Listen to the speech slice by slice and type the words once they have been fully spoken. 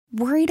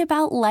Worried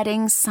about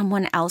letting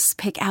someone else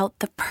pick out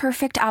the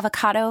perfect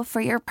avocado for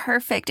your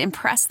perfect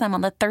impress them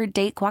on the third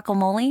date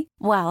guacamole?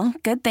 Well,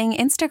 good thing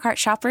Instacart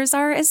shoppers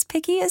are as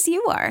picky as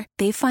you are.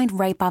 They find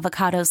ripe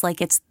avocados like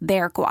it's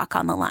their guac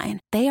on the line.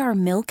 They are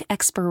milk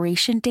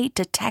expiration date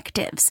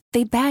detectives.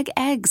 They bag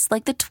eggs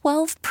like the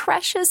 12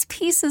 precious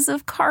pieces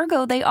of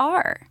cargo they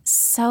are.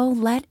 So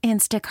let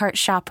Instacart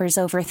shoppers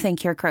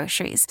overthink your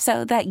groceries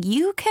so that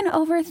you can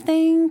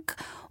overthink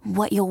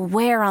what you'll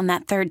wear on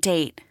that third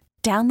date.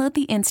 Download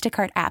the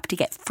Instacart app to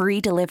get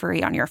free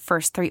delivery on your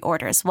first 3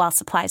 orders while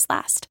supplies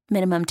last.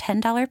 Minimum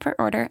 $10 per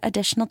order.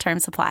 Additional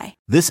terms apply.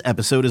 This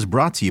episode is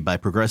brought to you by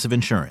Progressive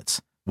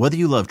Insurance. Whether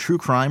you love true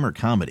crime or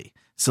comedy,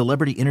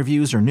 celebrity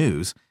interviews or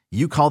news,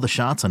 you call the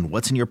shots on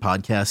what's in your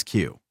podcast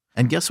queue.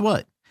 And guess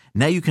what?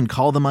 Now you can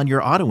call them on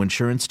your auto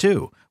insurance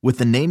too with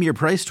the Name Your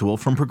Price tool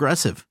from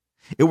Progressive.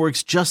 It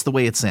works just the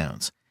way it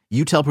sounds.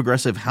 You tell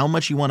Progressive how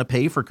much you want to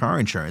pay for car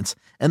insurance,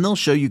 and they'll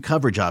show you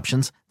coverage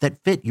options that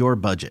fit your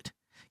budget.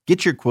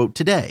 Get your quote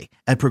today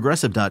at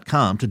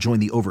Progressive.com to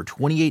join the over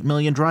 28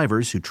 million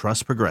drivers who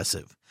trust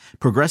Progressive.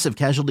 Progressive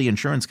Casualty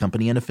Insurance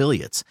Company and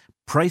Affiliates.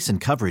 Price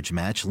and coverage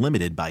match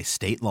limited by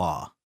state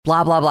law.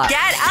 Blah, blah, blah.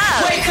 Get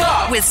up! Wake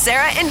up! With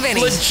Sarah and Vinnie.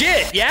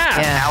 Legit,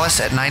 yeah. Alice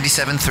at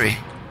 97.3.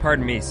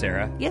 Pardon me,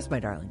 Sarah. Yes, my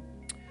darling.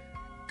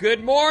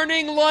 Good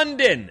morning,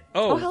 London.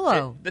 Oh,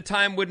 hello. The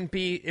time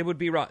it would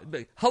be wrong.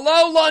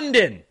 Hello,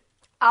 London.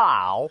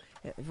 Ow.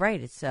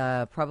 Right, it's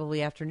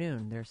probably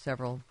afternoon. There's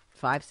several...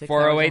 5, 6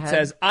 408 hours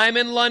says, I'm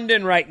in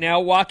London right now,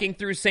 walking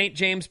through St.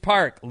 James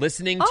Park,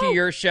 listening to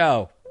your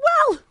show.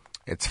 Well,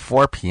 It's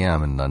 4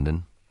 p.m. in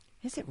London.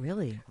 is it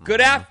really?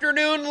 Good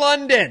afternoon,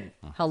 London.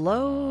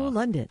 Hello,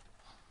 London.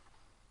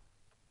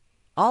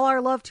 All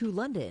our love to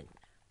London.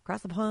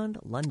 Across the pond,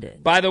 London.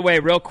 By the way,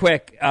 real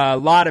quick, a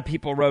lot of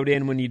people wrote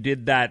in when you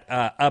did that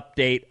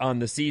update on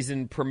the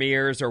season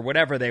premieres or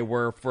whatever they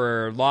were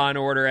for Law and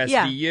Order SVU.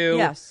 Yeah,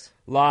 yes.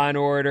 Law and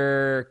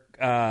Order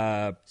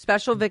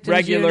Special Victims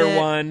regular Unit.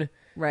 one,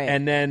 Right.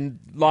 and then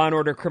Law and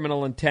Order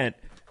Criminal Intent.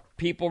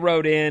 People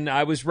wrote in,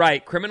 I was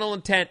right, Criminal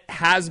Intent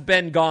has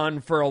been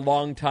gone for a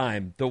long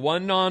time. The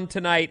one on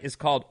tonight is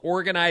called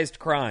Organized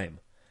Crime,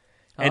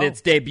 and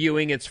it's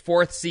debuting its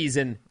 4th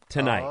season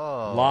tonight.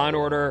 Law and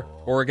Order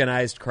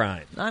Organized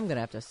Crime. I'm going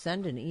to have to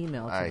send an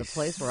email to the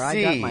place where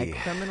I got my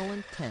Criminal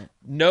Intent.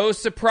 No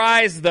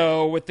surprise,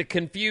 though, with the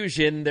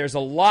confusion. There's a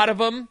lot of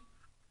them.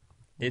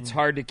 It's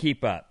hard to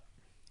keep up.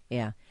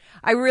 Yeah.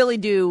 I really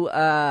do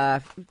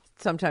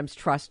sometimes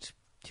trust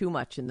too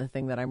much in the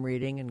thing that I'm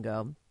reading and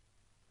go,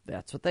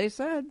 that's what they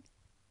said.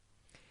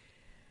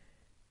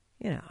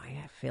 You know,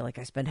 I feel like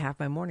I spend half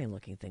my morning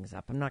looking things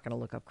up. I'm not going to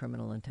look up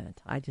Criminal Intent.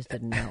 I just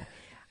didn't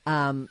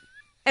know.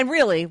 And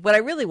really, what I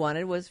really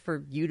wanted was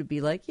for you to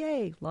be like,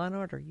 yay, Law and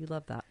Order. You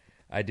love that.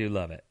 I do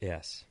love it,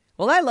 yes.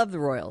 Well, I love the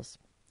Royals.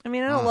 I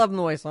mean, I don't love them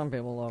the way some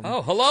people love them.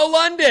 Oh, hello,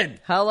 London.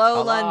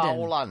 Hello, London.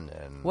 Hello,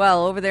 London.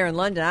 Well, over there in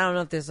London, I don't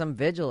know if there's some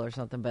vigil or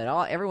something, but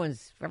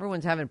everyone's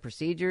having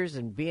procedures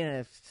and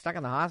being stuck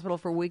in the hospital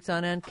for weeks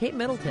on end. Kate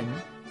Middleton,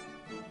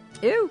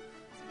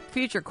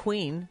 future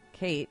queen,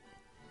 Kate,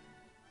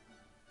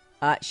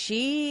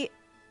 she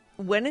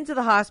went into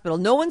the hospital.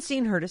 No one's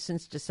seen her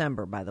since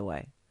December, by the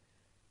way.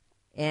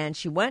 And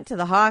she went to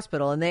the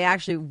hospital, and they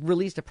actually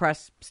released a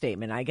press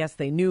statement. I guess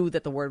they knew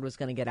that the word was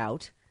going to get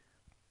out.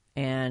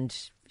 And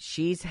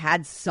she's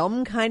had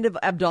some kind of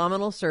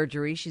abdominal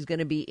surgery. She's going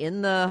to be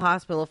in the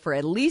hospital for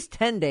at least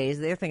 10 days.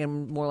 They're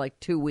thinking more like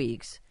 2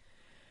 weeks.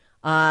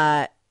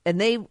 And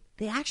they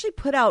actually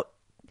put out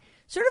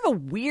sort of a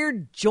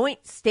weird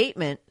joint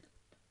statement.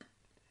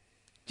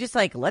 Just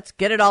like, let's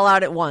get it all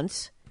out at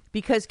once.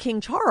 Because King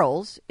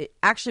Charles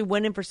actually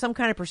went in for some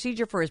kind of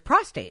procedure for his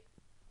prostate.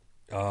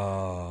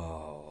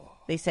 Oh.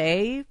 They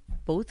say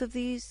both of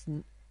these,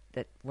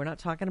 that we're not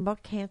talking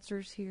about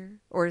cancers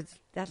here, or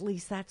at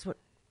least that's what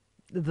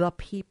the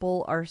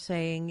people are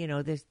saying. You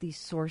know, there's these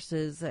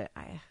sources.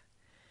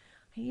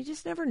 You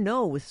just never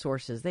know with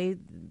sources. They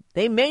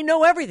may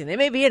know everything. They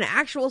may be an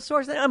actual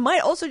source. It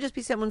might also just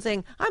be someone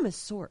saying, I'm a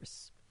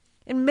source,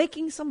 and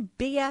making some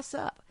BS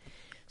up.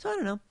 So I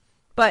don't know.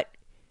 But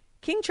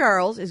King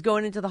Charles is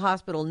going into the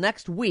hospital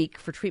next week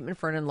for treatment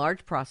for an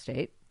enlarged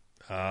prostate.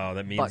 Oh,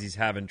 that means he's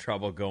having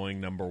trouble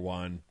going, number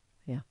one.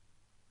 Yeah.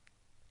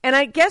 And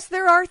I guess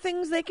there are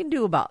things they can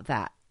do about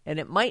that. And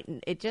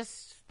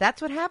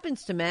that's what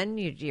happens to men.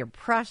 Your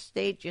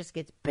prostate just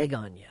gets big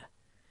on you.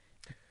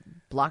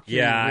 Blocked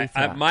your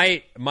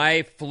reflux.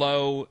 My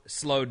flow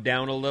slowed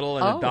down a little,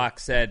 and the doc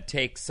said,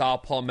 take saw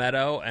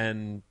palmetto,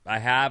 and I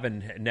have,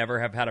 and never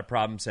have had a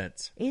problem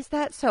since. Is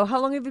that so? How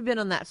long have you been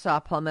on that saw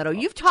palmetto?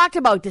 You've talked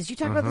about this. You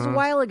talked about this a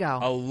while ago.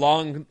 A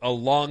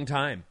long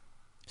time.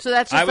 So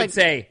that's just I would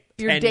say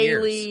your 10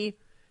 daily. years.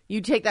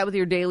 You take that with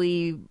your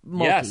daily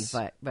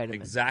multivitamin.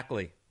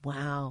 Exactly.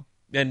 Wow.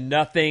 And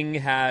nothing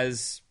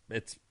it's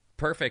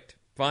perfect.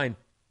 Fine.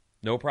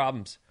 No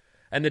problems.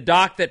 And the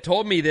doc that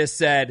told me this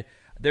said,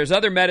 there's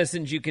other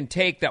medicines you can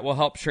take that will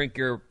help shrink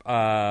your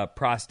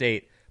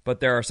prostate, but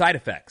there are side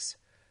effects.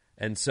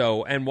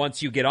 And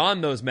once you get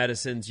on those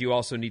medicines, you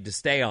also need to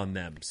stay on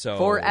them. So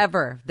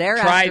forever.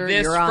 Thereafter, try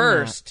this you're on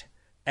first,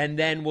 and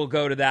then we'll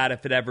go to that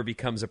if it ever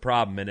becomes a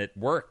problem. And it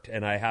worked,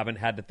 and I haven't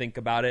had to think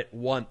about it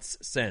once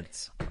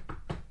since.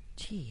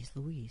 Jeez,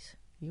 Louise.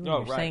 You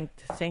were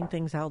saying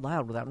things out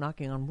loud without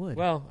knocking on wood.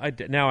 Well,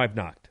 now I've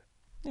knocked.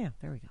 Yeah,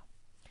 there we go.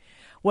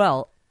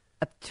 Well,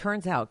 it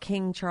turns out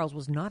King Charles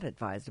was not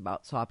advised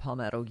about saw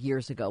palmetto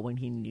years ago when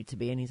he needed to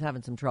be, and he's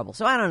having some trouble.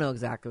 So I don't know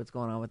exactly what's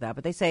going on with that,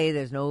 but they say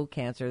there's no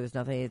cancer, there's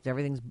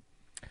nothing,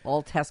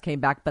 all tests came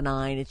back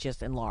benign, it's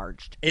just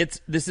enlarged.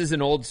 This is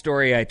an old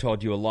story I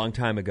told you a long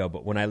time ago,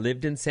 but when I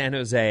lived in San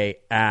Jose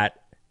at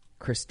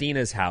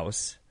Christina's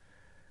house,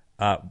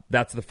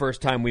 that's the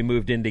first time we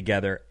moved in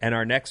together, and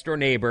our next door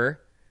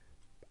neighbor,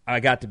 I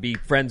got to be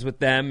friends with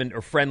them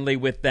or friendly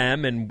with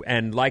them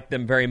and liked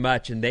them very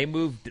much. And they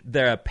moved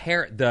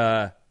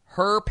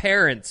her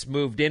parents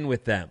moved in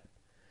with them.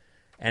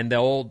 And the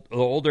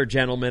older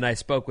gentleman I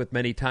spoke with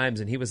many times,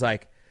 and he was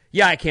like,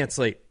 "Yeah, I can't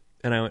sleep."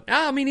 And I went,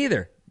 "Oh, me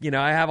neither.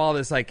 I have all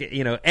this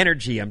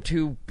energy. I'm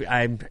too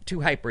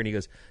hyper." And he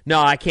goes, "No,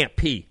 I can't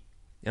pee."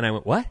 And I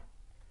went, "What?"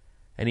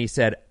 And he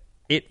said,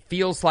 "It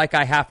feels like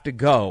I have to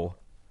go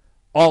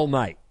all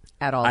night.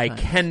 At all I times.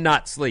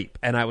 cannot sleep."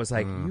 And I was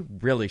like, "You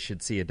really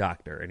should see a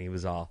doctor." And he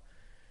was all,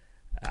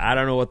 "I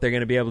don't know what they're going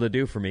to be able to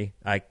do for me.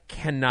 I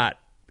cannot.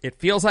 It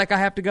feels like I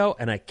have to go,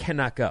 and I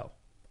cannot go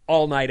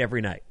all night,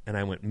 every night." And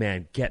I went,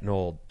 "Man, getting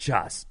old.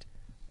 Just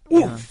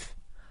oof."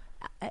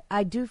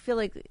 I do feel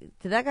like,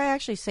 did that guy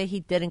actually say he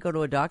didn't go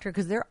to a doctor?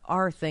 Because there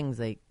are things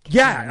they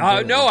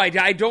no,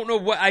 I don't know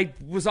what. It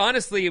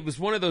was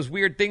one of those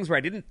weird things where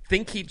I didn't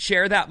think he'd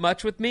share that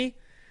much with me.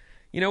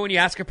 When you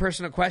ask a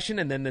person a question,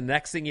 and then the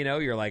next thing you know,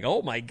 you're like,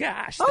 "Oh my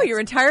gosh!" Oh, your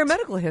entire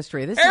medical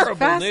history. This is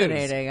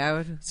fascinating.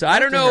 I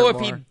don't know if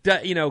he,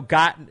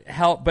 got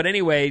help, but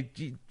anyway,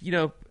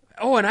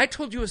 Oh, and I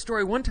told you a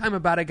story one time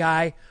about a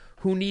guy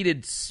who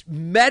needed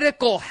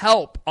medical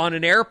help on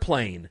an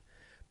airplane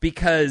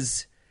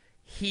because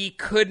he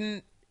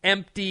couldn't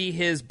empty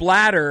his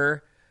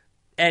bladder,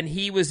 and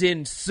he was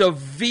in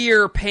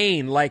severe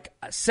pain, like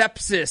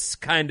sepsis,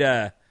 kind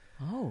of.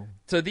 Oh.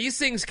 So these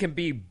things can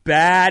be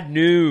bad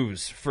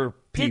news for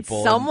people.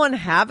 Did someone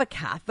have a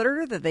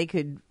catheter that they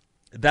could?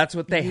 That's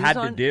what they had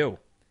to do.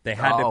 They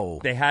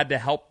had to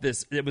help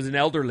this. It was an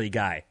elderly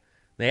guy.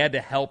 They had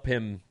to help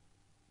him.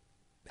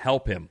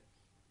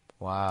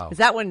 Wow. Is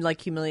that when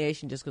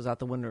humiliation just goes out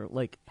the window?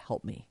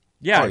 Help me.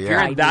 Yeah, if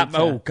you're in that.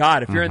 Oh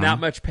God, if you're in that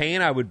much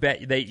pain, I would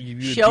bet that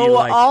you show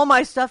all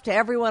my stuff to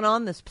everyone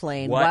on this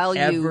plane while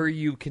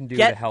you can do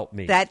to help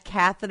me. That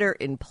catheter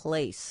in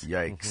place.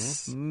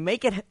 Yikes!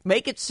 Make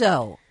it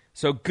so.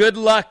 So good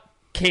luck,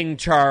 King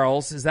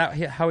Charles. Is that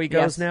how he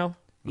goes now?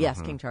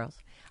 Yes, King Charles.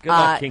 Good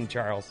luck, King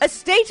Charles. A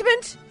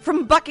statement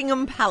from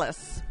Buckingham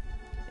Palace.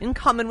 In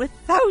common with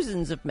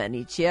thousands of men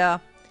each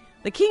year,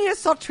 the King has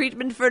sought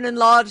treatment for an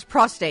enlarged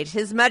prostate.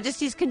 His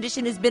Majesty's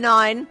condition is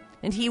benign,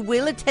 and he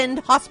will attend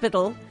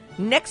hospital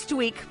next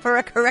week for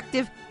a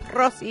corrective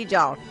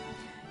procedure.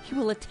 He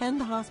will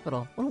attend the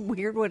hospital. What a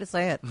weird way to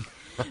say it.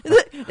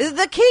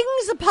 The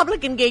King's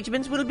public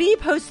engagements will be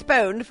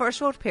postponed for a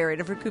short period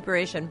of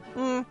recuperation.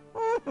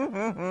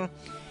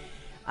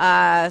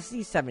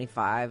 He's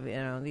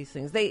 75. These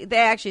things. They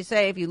actually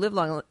say if you live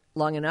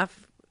long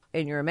enough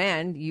and you're a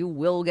man, you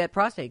will get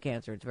prostate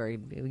cancer. It's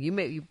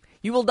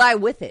you will die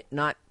with it,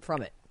 not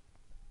from it.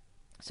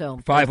 So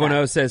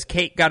 510 says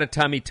Kate got a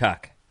tummy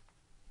tuck.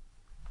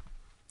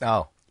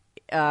 Oh.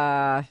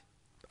 I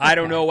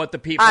don't know what the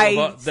people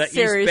of the East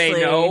Bay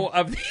know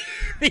of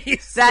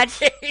these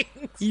things.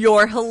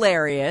 You're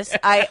hilarious.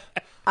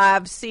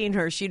 I've seen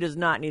her. She does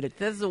not need it.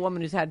 This is a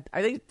woman who's had,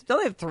 I think, don't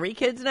they have 3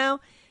 kids now?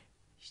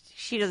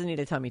 She doesn't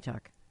need a tummy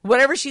tuck.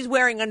 Whatever she's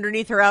wearing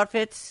underneath her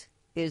outfits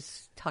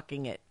is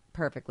tucking it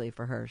perfectly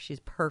for her. She's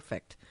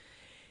perfect.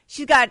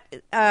 She's got,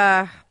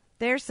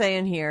 they're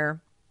saying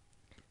here,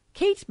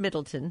 Kate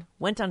Middleton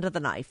went under the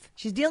knife.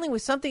 She's dealing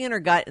with something in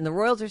her gut, and the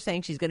royals are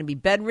saying she's going to be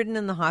bedridden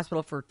in the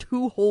hospital for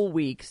 2 whole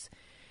weeks.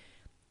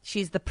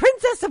 She's the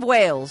Princess of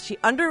Wales. She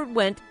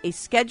underwent a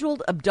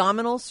scheduled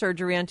abdominal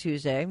surgery on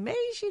Tuesday. Maybe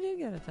she did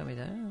get a tummy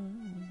tuck,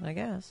 I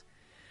guess.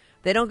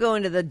 They don't go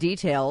into the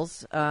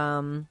details.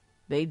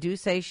 They do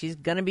say she's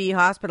going to be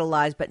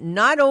hospitalized, but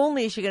not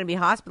only is she going to be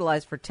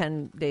hospitalized for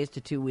 10 days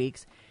to 2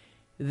 weeks,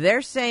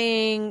 they're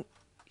saying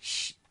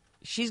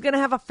she's going to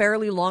have a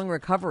fairly long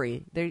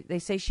recovery. They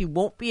say she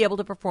won't be able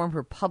to perform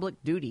her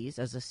public duties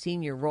as a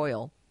senior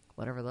royal,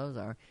 whatever those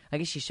are. I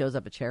guess she shows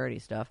up at charity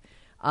stuff,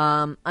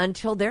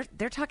 until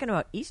they're talking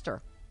about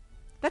Easter.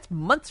 That's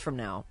months from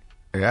now.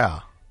 Yeah.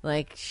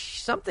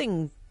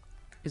 Something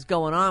is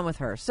going on with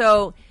her.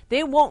 So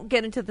they won't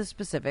get into the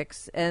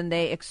specifics, and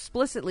they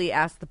explicitly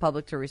ask the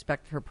public to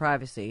respect her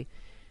privacy.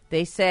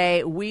 They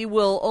say, we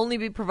will only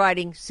be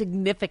providing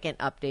significant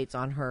updates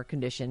on her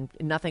condition,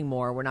 nothing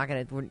more. You're not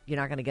going to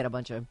get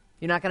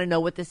you're not going to know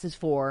what this is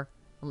for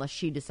unless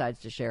she decides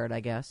to share it, I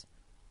guess.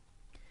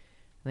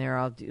 They're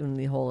all doing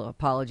the whole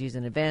apologies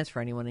in advance for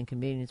anyone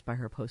inconvenienced by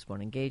her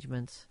postponed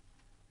engagements.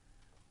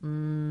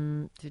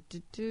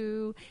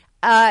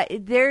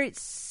 there's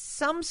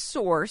some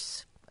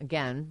source,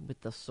 again,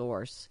 with the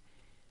source,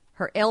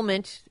 her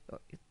ailment,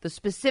 the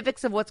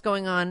specifics of what's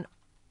going on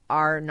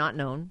are not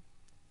known,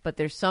 but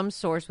there's some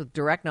source with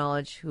direct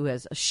knowledge who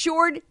has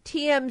assured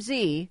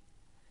TMZ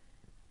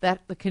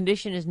that the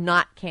condition is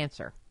not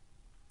cancer.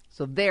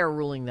 So they're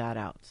ruling that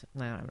out.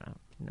 I don't know.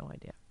 No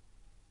idea.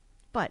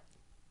 But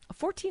a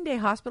 14-day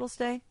hospital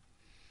stay,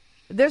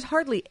 there's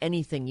hardly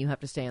anything you have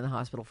to stay in the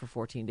hospital for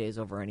 14 days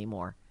over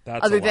anymore.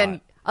 That's a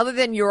lot. Other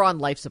than you're on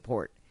life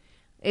support.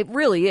 It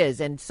really is.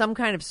 And some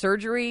kind of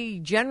surgery,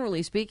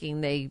 generally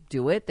speaking, they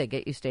do it. They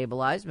get you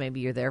stabilized. Maybe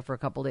you're there for a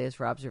couple days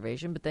for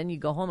observation, but then you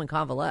go home and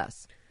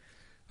convalesce.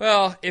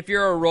 Well, if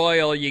you're a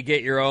royal, you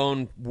get your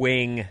own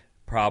wing,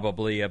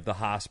 probably, of the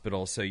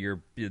hospital. So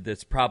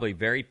that's probably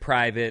very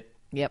private.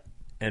 Yep.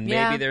 And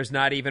maybe there's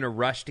not even a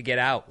rush to get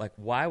out. Like,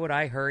 why would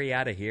I hurry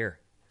out of here?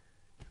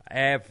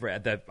 I've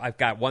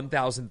got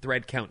 1,000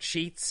 thread count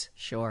sheets.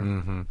 Sure.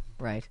 Mm-hmm.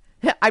 Right.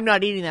 I'm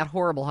not eating that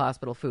horrible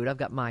hospital food. I've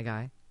got my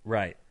guy.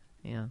 Right.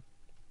 Yeah.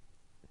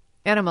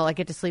 Animal, I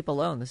get to sleep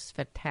alone. This is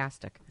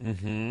fantastic.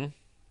 Mm-hmm.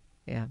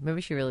 Yeah,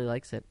 maybe she really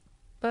likes it.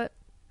 But,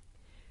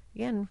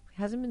 again,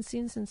 hasn't been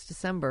seen since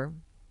December.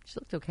 She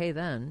looked okay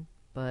then,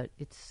 but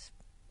it's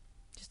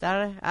just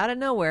out of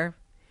nowhere.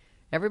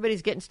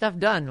 Everybody's getting stuff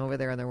done over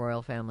there in the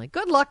royal family.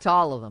 Good luck to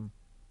all of them.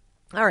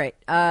 All right.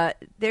 There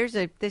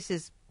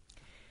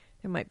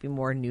might be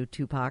more new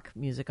Tupac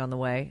music on the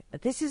way.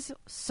 This is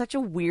such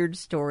a weird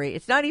story.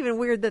 It's not even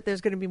weird that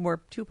there's going to be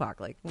more Tupac.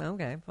 Like,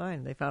 okay,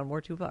 fine. They found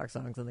more Tupac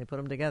songs and they put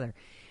them together.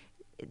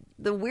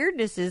 The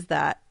weirdness is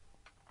that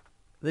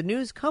the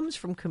news comes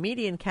from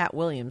comedian Cat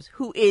Williams,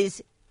 who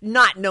is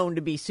not known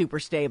to be super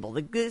stable.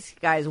 This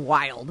guy's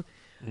wild.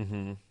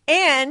 Mm-hmm.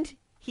 And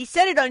he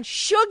said it on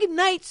Suge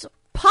Knight's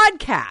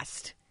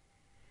podcast.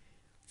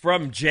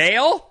 From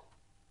jail?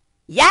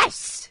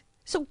 Yes.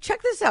 So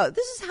check this out.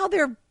 This is how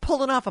they're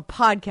pulling off a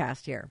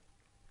podcast here.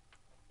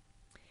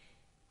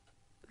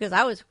 Because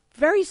I was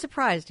very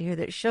surprised to hear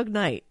that Suge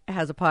Knight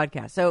has a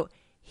podcast. So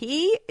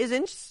he is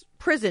in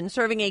prison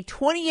serving a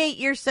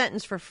 28-year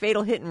sentence for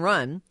fatal hit and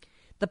run.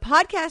 The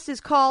podcast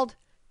is called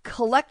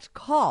Collect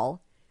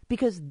Call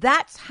because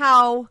that's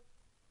how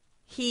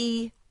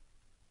he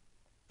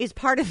is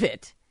part of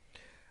it.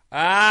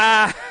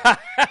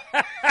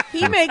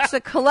 He makes a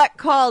collect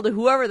call to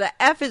whoever the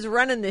F is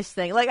running this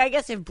thing. Like, I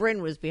guess if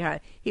Bryn was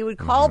behind, he would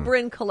call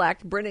Bryn,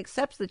 collect. Bryn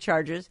accepts the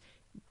charges,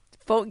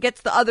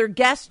 gets the other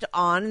guest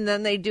on, and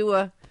then they do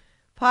a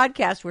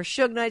podcast where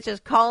Suge Knight's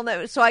just calling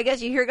them. So I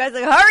guess you hear guys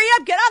like, hurry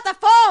up, get off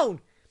the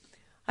phone.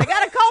 I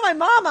got to call my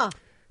mama.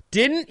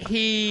 Didn't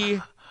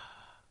he...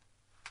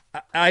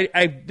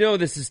 I know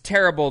this is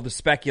terrible to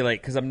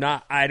speculate because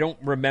I don't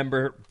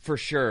remember for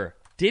sure.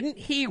 Didn't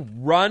he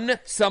run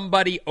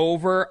somebody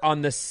over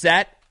on the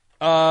set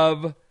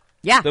of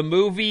the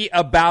movie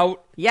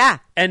about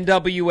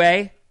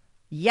NWA?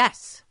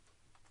 Yes.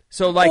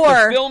 So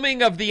the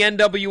filming of the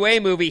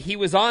NWA movie, he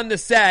was on the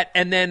set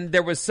and then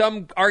there was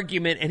some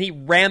argument and he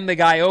ran the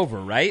guy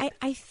over, right?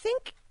 I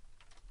think...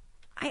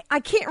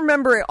 I can't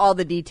remember all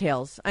the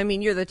details. I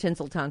mean, you're the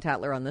Tinseltown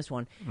Tattler on this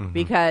one.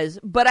 Mm-hmm.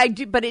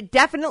 But it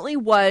definitely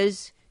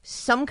was...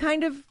 some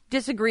kind of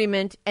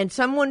disagreement and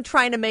someone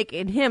trying to make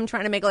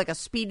like a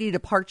speedy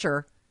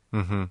departure.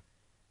 Mm-hmm.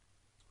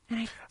 And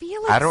I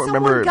feel like I don't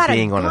remember it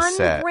being on a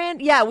set.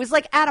 Yeah, it was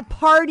like at a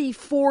party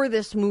for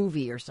this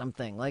movie or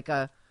something, like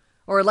an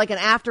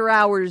after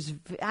hours.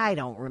 I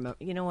don't remember.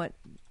 You know what?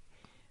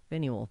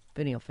 Vinny will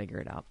figure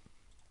it out.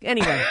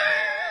 Anyway,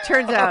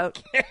 turns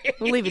out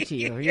we'll leave it to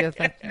you. Yeah,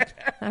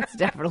 that's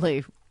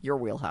definitely your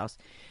wheelhouse.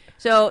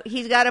 So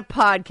he's got a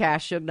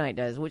podcast, Suge Knight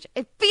does, which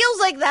it feels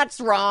like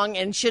that's wrong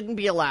and shouldn't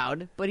be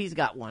allowed, but he's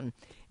got one.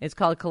 It's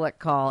called Collect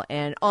Call,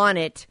 and on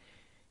it,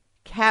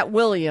 Cat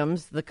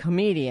Williams, the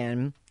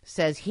comedian,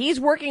 says he's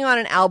working on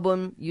an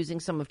album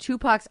using some of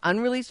Tupac's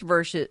unreleased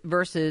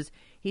verses.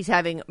 He's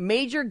having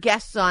major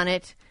guests on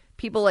it,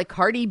 people like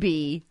Cardi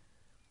B.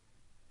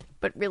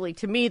 But really,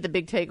 to me, the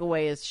big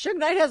takeaway is Suge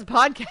Knight has a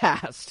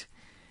podcast.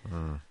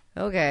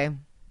 Okay.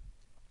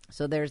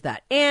 So there's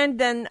that. And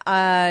then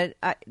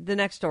the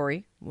next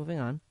story, moving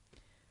on.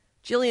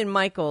 Jillian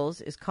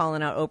Michaels is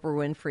calling out Oprah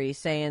Winfrey,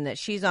 saying that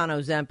she's on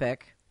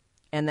Ozempic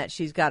and that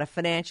she's got a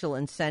financial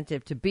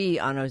incentive to be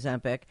on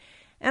Ozempic.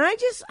 And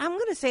I'm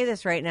going to say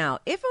this right now.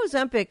 If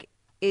Ozempic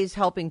is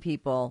helping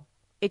people,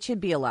 it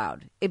should be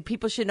allowed.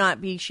 People should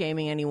not be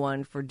shaming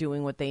anyone for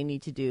doing what they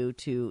need to do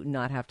to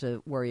not have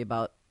to worry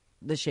about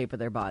the shape of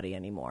their body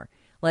anymore.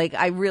 Like,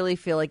 I really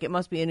feel like it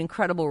must be an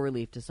incredible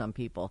relief to some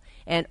people.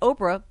 And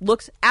Oprah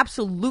looks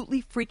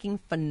absolutely freaking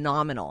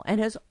phenomenal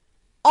and has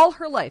all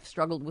her life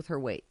struggled with her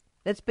weight.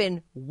 That's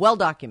been well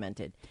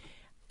documented.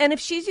 And if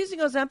she's using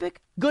Ozempic,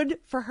 good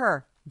for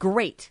her.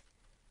 Great.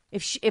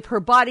 If her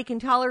body can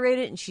tolerate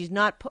it and she's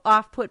not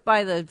off-put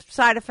by the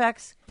side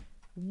effects,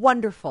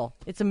 wonderful.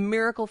 It's a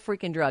miracle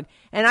freaking drug.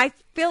 And I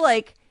feel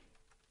like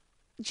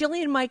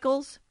Jillian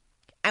Michaels,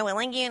 I would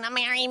like you to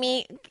marry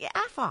me.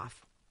 F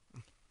off.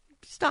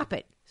 Stop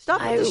it.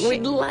 Stop it. I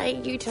would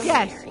like you to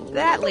marry me. Yes,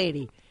 that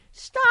lady.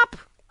 Stop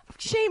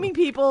shaming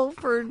people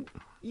for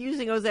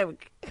using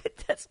Ozempic.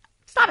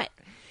 Stop it.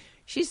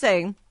 She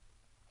says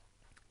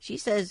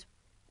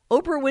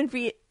Oprah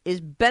Winfrey is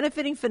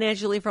benefiting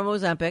financially from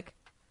Ozempic.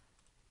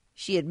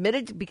 She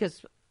admitted,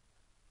 because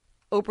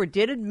Oprah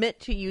did admit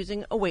to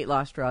using a weight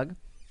loss drug.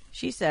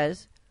 She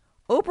says,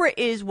 Oprah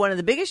is one of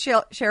the biggest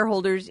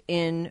shareholders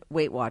in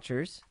Weight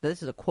Watchers.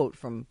 This is a quote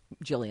from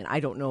Jillian. I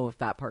don't know if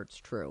that part's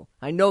true.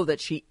 I know that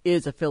she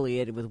is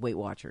affiliated with Weight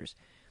Watchers.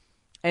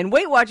 And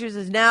Weight Watchers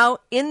is now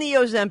in the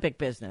Ozempic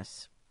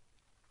business.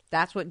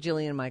 That's what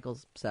Jillian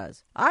Michaels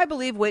says. I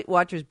believe Weight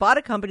Watchers bought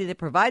a company that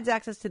provides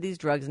access to these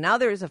drugs. Now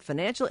there is a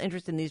financial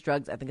interest in these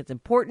drugs. I think it's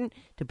important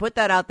to put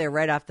that out there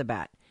right off the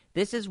bat.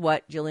 This is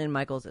what Jillian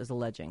Michaels is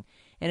alleging.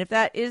 And if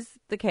that is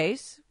the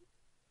case,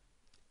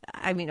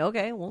 I mean,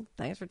 okay, well,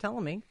 thanks for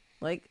telling me.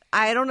 Like,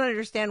 I don't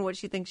understand what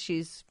she thinks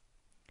she's...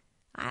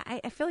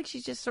 I feel like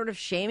she's just sort of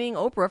shaming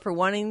Oprah for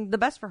wanting the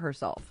best for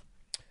herself.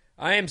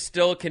 I am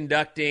still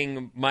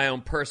conducting my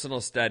own personal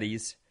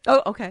studies.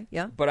 Oh, okay,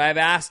 yeah. But I've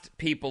asked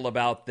people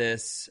about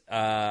this,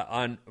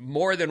 on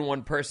more than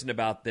one person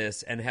about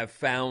this, and have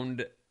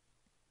found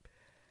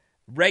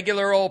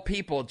regular old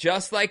people,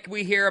 just like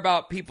we hear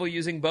about people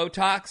using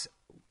Botox,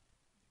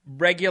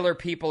 regular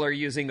people are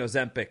using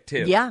Ozempic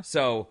too. Yeah.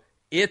 So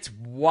it's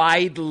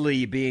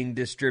widely being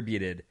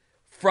distributed.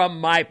 From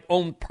my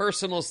own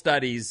personal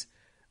studies,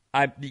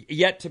 I've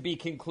yet to be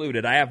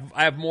concluded. I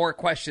have more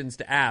questions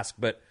to ask,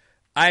 but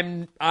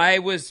I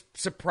was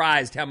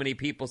surprised how many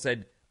people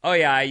said, "Oh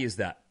yeah, I use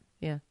that."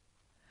 Yeah.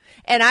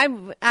 And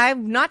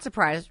I'm not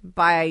surprised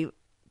by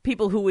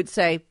people who would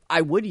say,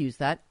 I would use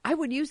that. I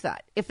would use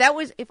that. If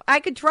I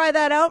could try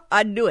that out,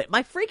 I'd do it.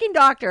 My freaking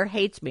doctor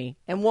hates me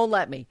and won't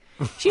let me.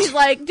 She's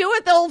like, do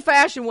it the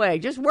old-fashioned way.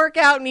 Just work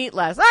out and eat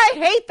less. I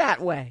hate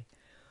that way.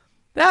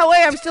 That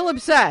way, I'm still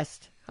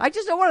obsessed. I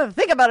just don't want to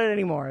think about it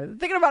anymore. I'm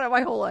thinking about it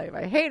my whole life.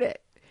 I hate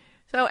it.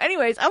 So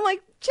anyways, I'm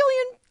like,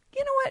 Jillian,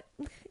 you know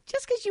what?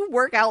 Just because you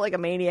work out like a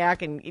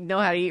maniac and you know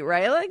how to eat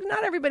right, like,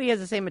 not everybody has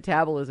the same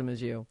metabolism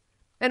as you.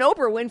 And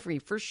Oprah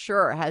Winfrey, for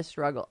sure, has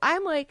struggled.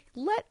 I'm like,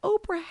 let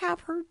Oprah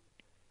have her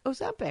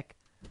Ozempic.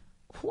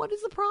 What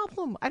is the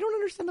problem? I don't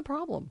understand the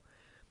problem.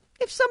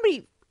 If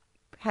somebody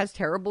has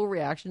terrible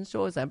reactions to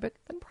Ozempic,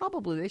 then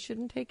probably they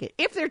shouldn't take it.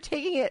 If they're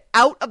taking it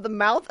out of the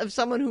mouth of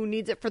someone who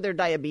needs it for their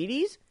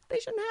diabetes, they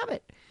shouldn't have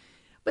it.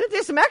 But if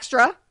there's some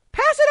extra,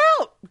 pass it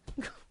out.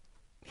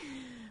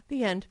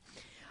 The end.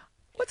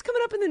 What's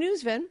coming up in the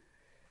news, Vin?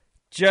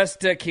 Just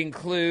to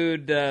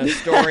conclude the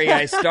story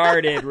I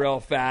started real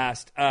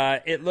fast,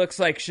 it looks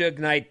like Suge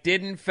Knight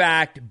did, in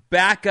fact,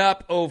 back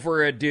up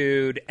over a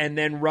dude and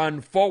then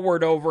run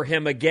forward over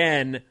him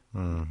again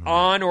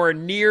on or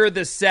near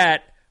the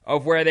set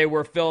of where they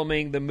were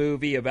filming the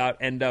movie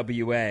about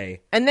NWA.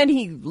 And then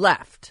he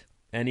left.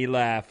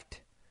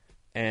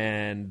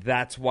 And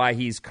that's why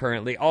he's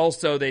currently...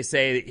 Also, they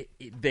say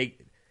they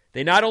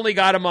not only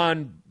got him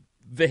on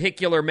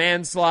vehicular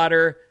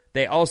manslaughter...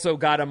 They also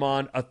got him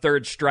on a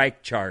third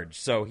strike charge.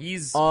 So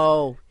he's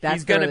going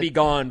to be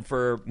gone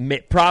for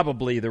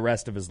probably the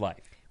rest of his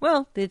life.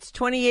 Well, it's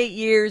 28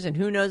 years, and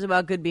who knows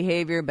about good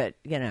behavior, but,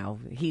 you know,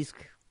 he's...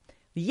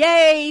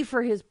 Yay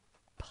for his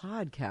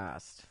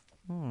podcast.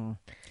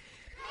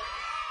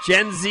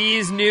 Gen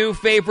Z's new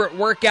favorite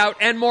workout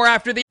and more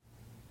after the...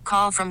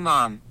 Call from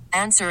mom.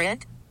 Answer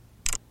it.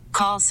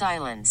 Call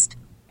silenced.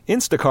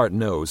 Instacart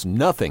knows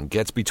nothing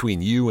gets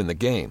between you and the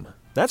game.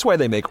 That's why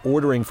they make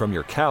ordering from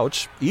your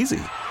couch easy.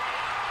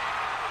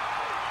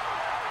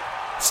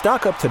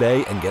 Stock up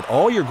today and get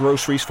all your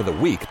groceries for the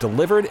week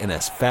delivered in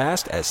as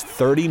fast as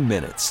 30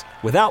 minutes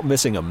without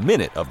missing a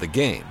minute of the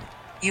game.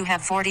 You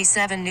have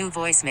 47 new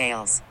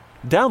voicemails.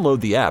 Download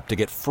the app to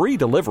get free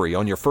delivery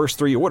on your first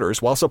 3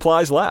 orders while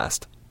supplies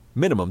last.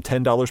 Minimum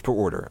 $10 per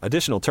order.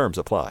 Additional terms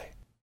apply.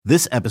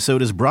 This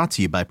episode is brought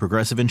to you by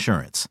Progressive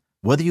Insurance.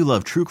 Whether you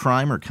love true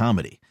crime or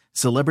comedy,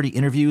 celebrity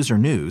interviews or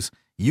news,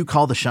 you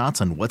call the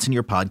shots on what's in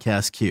your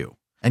podcast queue.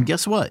 And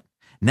guess what?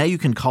 Now you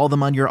can call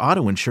them on your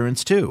auto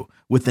insurance too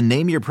with the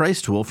Name Your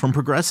Price tool from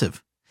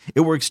Progressive.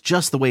 It works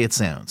just the way it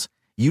sounds.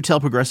 You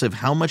tell Progressive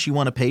how much you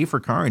want to pay for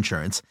car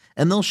insurance,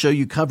 and they'll show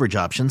you coverage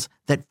options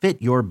that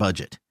fit your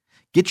budget.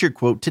 Get your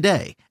quote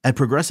today at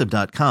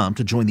Progressive.com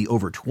to join the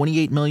over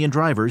 28 million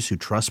drivers who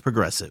trust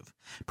Progressive.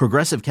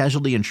 Progressive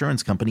Casualty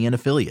Insurance Company and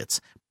Affiliates.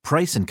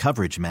 Price and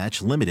coverage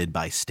match limited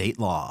by state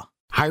law.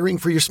 Hiring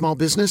for your small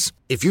business?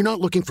 If you're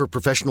not looking for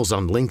professionals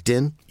on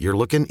LinkedIn, you're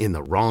looking in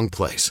the wrong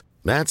place.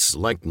 That's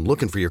like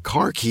looking for your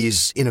car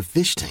keys in a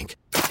fish tank.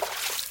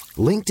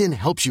 LinkedIn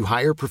helps you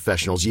hire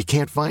professionals you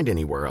can't find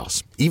anywhere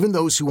else, even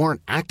those who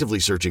aren't actively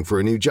searching for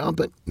a new job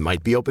but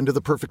might be open to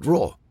the perfect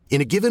role. In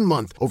a given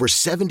month, over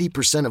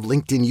 70% of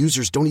LinkedIn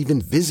users don't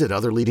even visit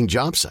other leading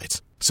job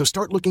sites. So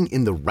start looking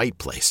in the right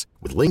place.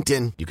 With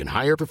LinkedIn, you can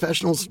hire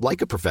professionals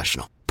like a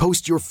professional.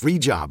 Post your free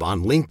job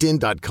on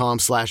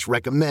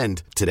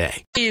linkedin.com/recommend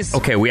today.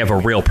 Okay, we have a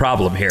real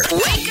problem here.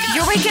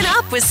 You're waking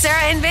up with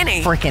Sarah and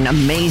Vinnie. Freaking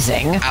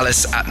amazing.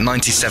 Alice at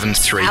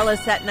 97.3.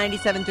 Alice at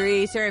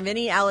 97.3. Sarah and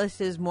Vinnie,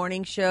 Alice's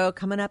morning show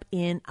coming up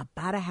in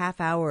about a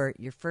half hour.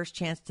 Your first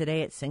chance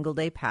today at single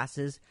day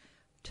passes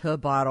to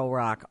Bottle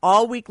Rock.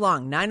 All week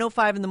long,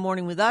 9:05 in the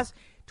morning with us,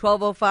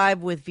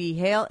 12:05 with V.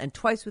 Hale, and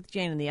twice with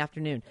Jane in the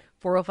afternoon.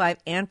 4:05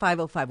 and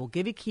 5:05. We'll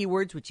give you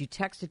keywords, which you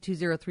text to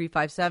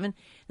 20357.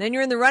 Then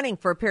you're in the running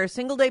for a pair of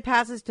single-day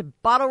passes to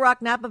Bottle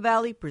Rock, Napa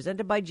Valley,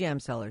 presented by Jam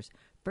Cellars.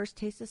 First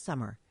taste of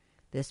summer,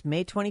 this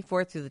May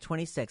 24th through the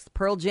 26th.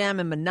 Pearl Jam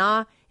and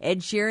Mana, Ed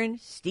Sheeran,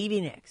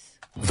 Stevie Nicks.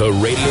 The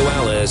Radio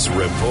Alice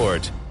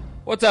Report.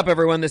 What's up,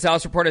 everyone? This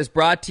Alice Report is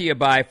brought to you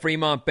by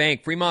Fremont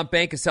Bank. Fremont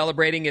Bank is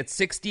celebrating its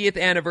 60th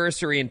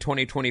anniversary in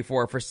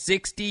 2024. For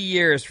 60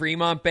 years,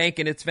 Fremont Bank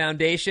and its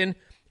foundation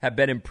have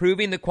been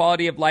improving the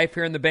quality of life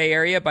here in the Bay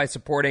Area by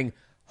supporting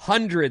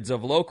hundreds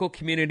of local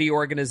community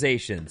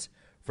organizations.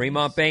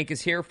 Fremont Bank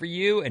is here for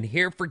you and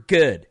here for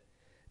good.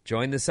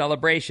 Join the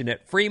celebration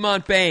at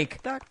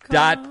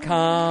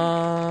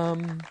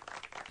fremontbank.com.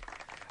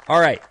 All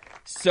right,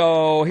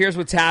 so here's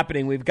what's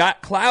happening. We've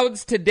got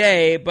clouds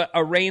today, but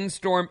a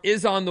rainstorm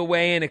is on the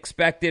way and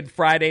expected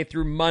Friday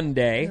through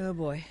Monday. Oh,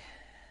 boy.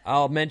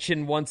 I'll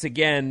mention once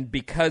again,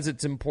 because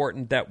it's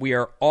important that we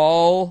are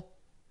all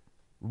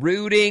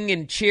rooting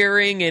and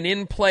cheering and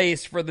in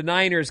place for the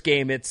Niners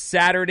game. It's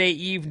Saturday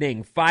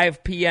evening,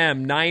 5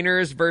 p.m.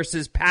 Niners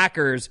versus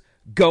Packers.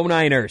 Go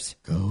Niners.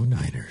 Go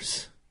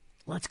Niners.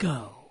 Let's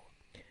go.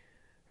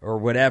 Or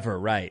whatever,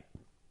 right.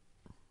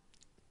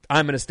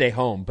 I'm going to stay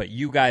home, but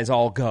you guys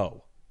all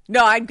go.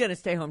 No, I'm going to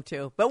stay home,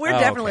 too. But we're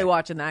definitely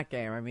watching that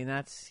game. I mean,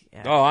 that's...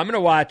 Yeah. Oh, I'm going to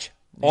watch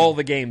all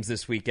the games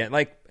this weekend.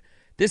 Like,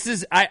 this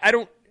is... I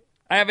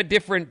have a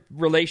different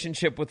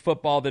relationship with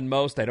football than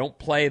most. I don't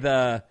play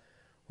the...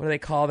 What do they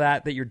call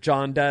that your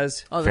John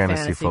does? Oh, the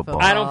fantasy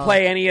football. I don't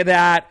play any of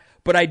that,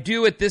 but I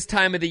do at this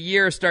time of the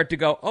year start to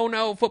go, oh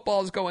no,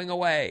 football is going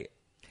away.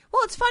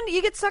 Well, it's fun.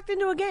 You get sucked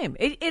into a game.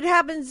 It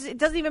happens. It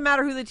doesn't even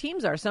matter who the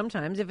teams are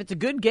sometimes. If it's a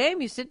good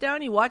game, you sit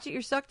down, you watch it,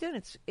 you're sucked in.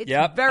 It's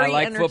very I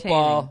like entertaining.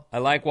 football. I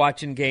like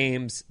watching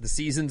games. The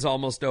season's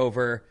almost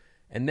over,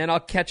 and then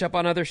I'll catch up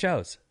on other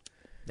shows.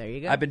 There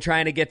you go. I've been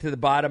trying to get to the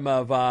bottom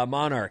of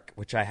Monarch,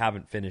 which I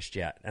haven't finished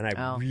yet, and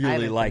I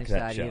really like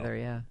that show. Either,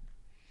 yeah.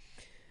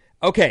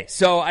 Okay,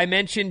 so I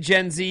mentioned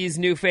Gen Z's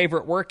new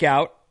favorite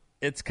workout.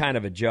 It's kind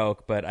of a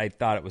joke, but I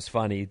thought it was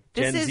funny.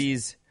 Gen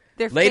Z's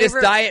latest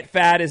diet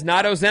fad is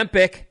not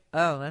Ozempic.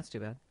 Oh, that's too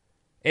bad.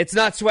 It's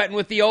not sweating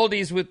with the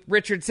oldies with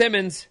Richard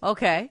Simmons.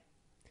 Okay.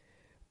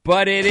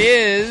 But it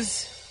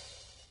is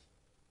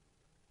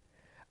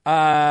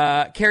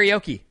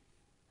karaoke.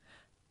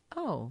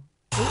 Oh.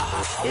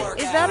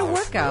 Is that a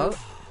workout?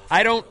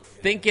 I don't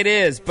think it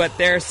is, but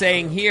they're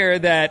saying here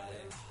that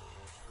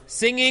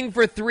singing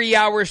for 3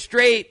 hours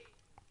straight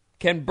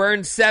can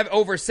burn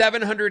over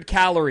 700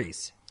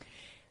 calories.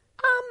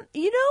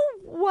 You know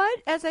what?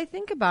 As I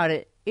think about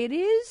it, it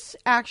is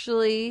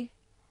actually,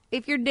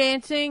 if you're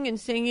dancing and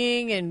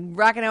singing and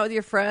rocking out with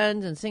your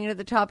friends and singing at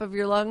the top of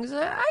your lungs,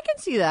 I can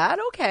see that.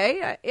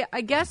 Okay.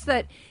 I guess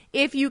that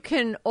if you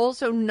can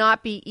also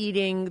not be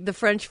eating the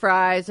French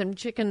fries and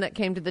chicken that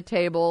came to the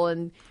table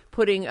and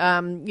putting,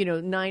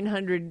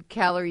 900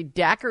 calorie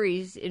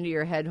daiquiris into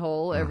your head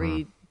hole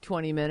every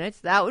 20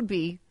 minutes, that would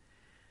be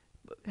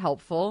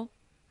helpful.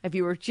 If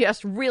you were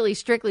just really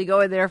strictly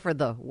going there for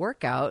the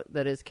workout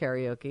that is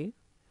karaoke.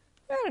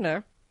 I don't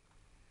know.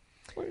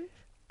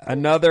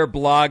 Another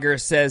blogger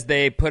says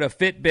they put a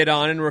Fitbit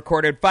on and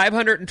recorded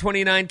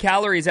 529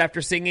 calories after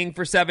singing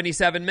for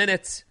 77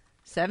 minutes.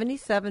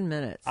 77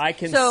 minutes. I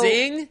can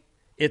sing.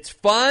 It's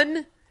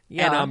fun.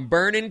 Yeah. And I'm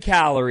burning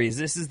calories.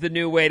 This is the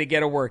new way to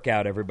get a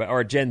workout, everybody.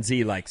 Or Gen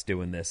Z likes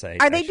doing this.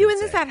 Are they doing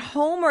this at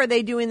home, or are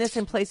they doing this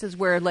in places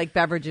where, like,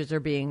 beverages are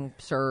being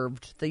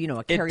served? A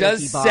karaoke bar. It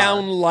does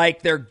sound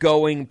like they're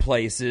going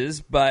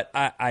places, but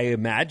I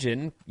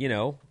imagine,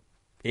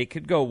 it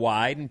could go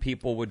wide and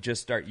people would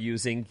just start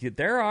using.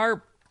 There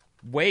are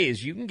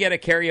ways you can get a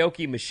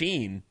karaoke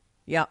machine.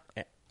 Yeah.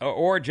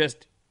 Or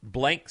just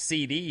blank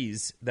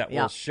CDs that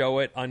will show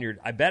it on your.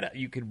 I bet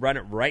you could run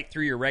it right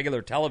through your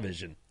regular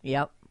television.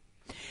 Yep.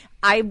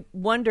 I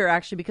wonder,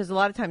 actually, because a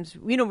lot of times,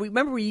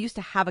 remember we used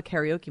to have a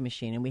karaoke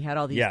machine and we had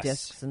all these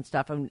discs and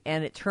stuff. And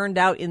it turned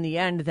out in the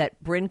end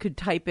that Bryn could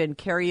type in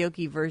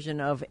karaoke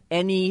version of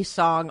any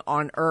song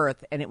on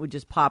earth and it would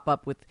just pop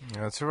up with.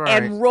 That's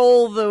right. And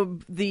roll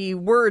the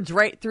words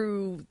right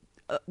through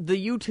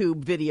the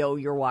YouTube video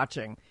you're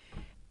watching.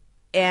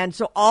 And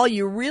so all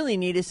you really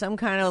need is some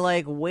kind of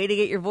way to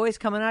get your voice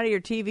coming out of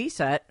your TV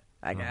set,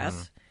 I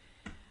guess.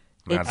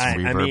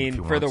 I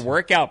mean, for the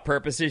workout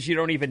purposes, you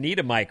don't even need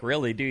a mic,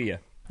 really, do you?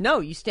 No,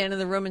 you stand in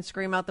the room and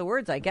scream out the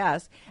words, I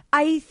guess.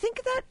 I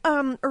think that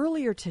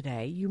earlier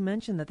today you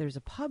mentioned that there's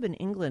a pub in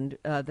England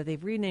that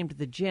they've renamed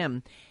The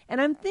Gym. And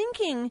I'm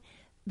thinking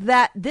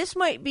that this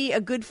might be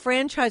a good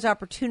franchise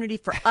opportunity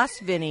for us,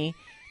 Vinny,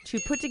 to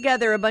put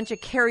together a bunch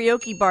of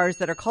karaoke bars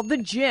that are called The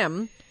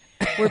Gym.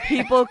 where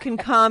people can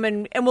come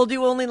and we'll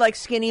do only like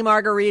skinny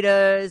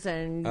margaritas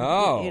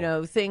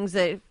and things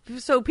that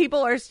so people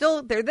are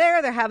still they're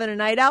there, they're having a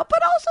night out,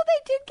 but also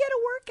they did get a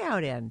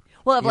workout in.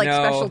 We'll have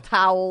special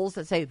towels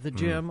that say the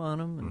gym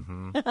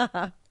on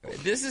them.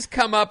 This has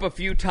come up a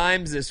few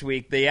times this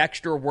week, the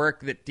extra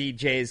work that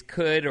DJs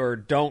could or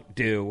don't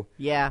do.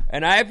 Yeah.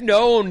 And I've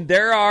known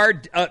there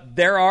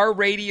are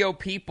radio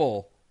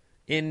people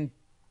in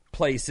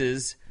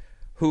places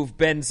who've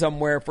been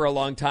somewhere for a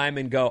long time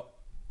and go,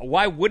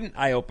 why wouldn't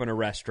I open a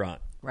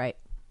restaurant? Right.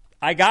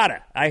 I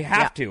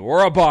have to,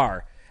 or a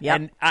bar.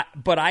 Yep.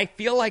 But I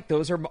feel like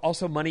those are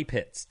also money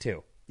pits,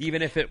 too.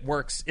 Even if it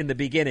works in the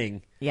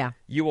beginning,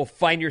 you will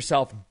find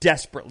yourself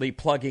desperately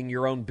plugging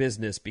your own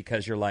business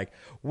because you're like,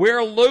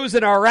 we're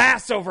losing our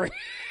ass over here.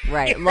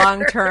 Right.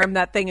 Long term,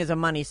 that thing is a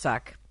money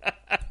suck.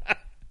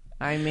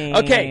 I mean.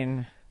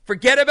 Okay.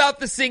 Forget about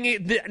the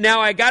singing. Now,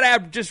 I got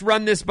to just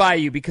run this by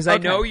you because I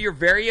know you're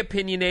very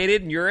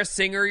opinionated and you're a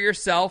singer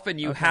yourself and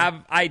you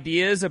have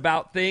ideas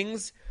about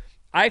things.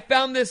 I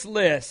found this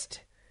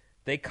list.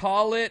 They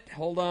call it,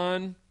 hold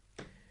on,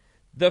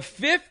 the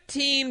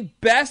 15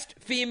 best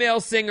female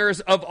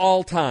singers of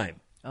all time.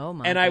 Oh,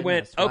 my And I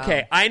went,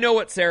 okay, I know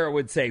what Sarah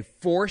would say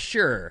for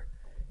sure.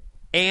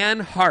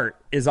 Anne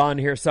Hart is on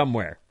here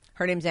somewhere.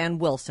 Her name's Ann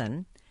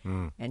Wilson.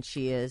 And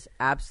she is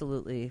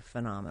absolutely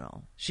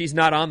phenomenal. She's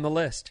not on the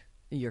list.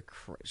 You're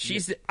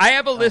crazy. I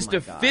have a list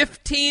of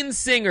 15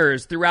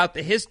 singers throughout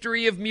the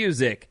history of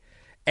music,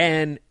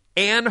 and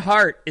Anne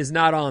Hart is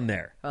not on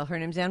there. Well, her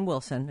name's Ann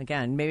Wilson.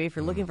 Again, maybe if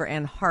you're looking for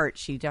Anne Hart,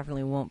 she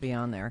definitely won't be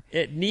on there.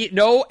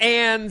 No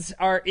Anns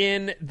are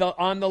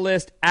on the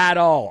list at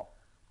all.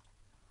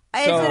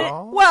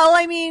 Well,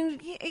 I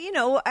mean,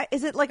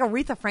 is it like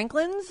Aretha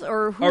Franklin's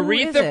or who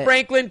is it? Aretha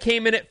Franklin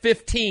came in at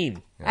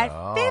 15.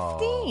 At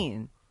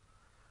 15.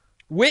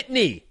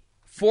 Whitney,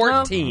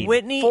 14.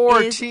 Whitney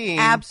 14. is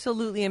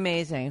absolutely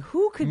amazing.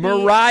 Who could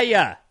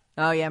Mariah.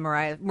 Oh, yeah,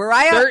 Mariah.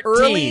 13.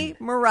 Early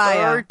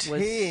Mariah 13.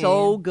 was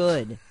so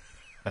good.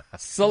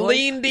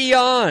 Celine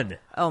Dion.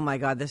 Oh, my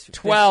God.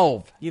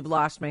 12. You've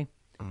lost me.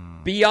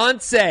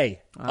 Beyonce,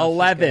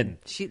 11.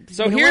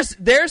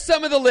 There's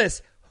some of the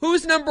lists.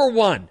 Who's number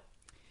one?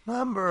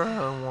 Number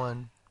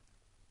one.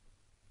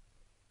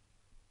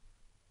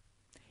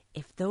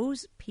 If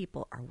those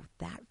people are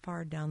that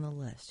far down the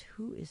list,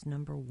 who is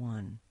number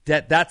one?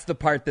 That's the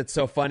part that's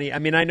so funny. I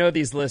mean, I know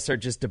these lists are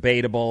just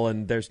debatable,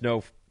 and there's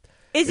no.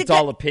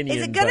 All opinion.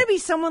 Is it going to be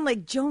someone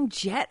like Joan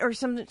Jett or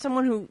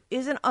someone who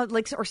isn't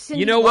or Cindy?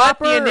 You know what?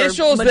 The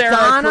initials there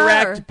are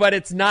correct, but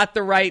it's not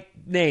the right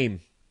name.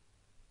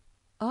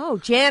 Oh,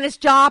 Janis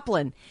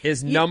Joplin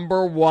is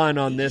number one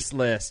on this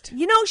list.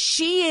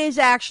 She is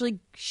actually,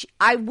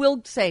 I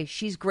will say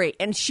she's great.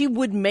 And she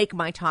would make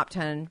my top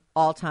 10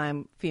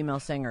 all-time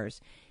female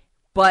singers.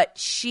 But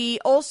she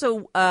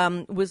also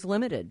was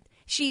limited.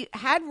 She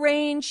had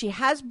range. She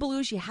has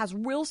blues. She has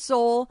real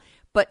soul.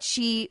 But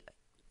she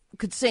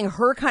could sing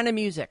her kind of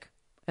music.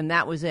 And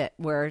that was it.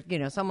 Where,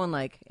 someone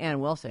like Ann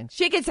Wilson,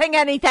 she could sing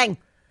anything.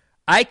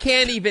 I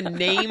can't even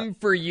name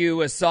for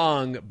you a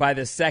song by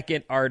the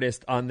second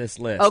artist on this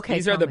list. Okay,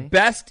 these are the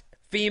best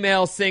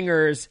female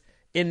singers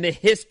in the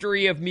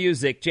history of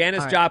music.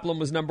 Janis Joplin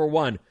was number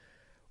one.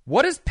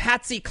 What does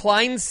Patsy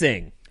Cline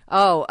sing?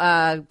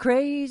 Oh,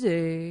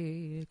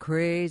 crazy,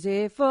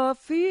 crazy for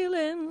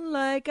feeling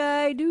like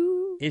I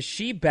do. Is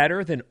she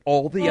better than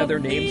all the other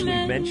names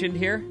we've mentioned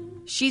here?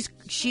 She's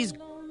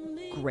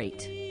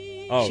great.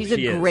 Oh, she's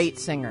a great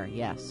singer,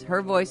 yes.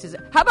 Her voice is...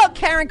 How about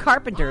Karen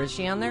Carpenter? Is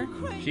she on there?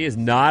 She is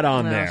not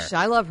on there.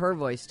 I love her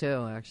voice,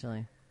 too,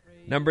 actually.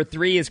 Number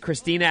 3 is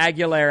Christina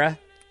Aguilera.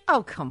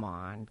 Oh, come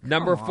on.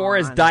 Number 4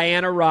 is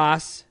Diana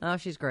Ross. Oh,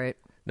 she's great.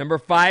 Number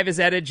 5 is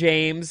Etta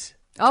James.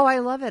 Oh, I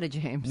love Etta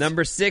James.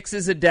 Number 6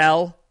 is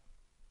Adele.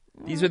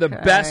 These are the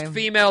best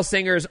female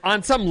singers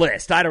on some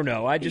list. I don't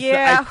know.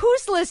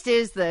 Whose list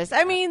is this?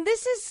 I mean,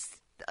 this is...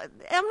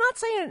 I'm not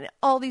saying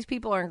all these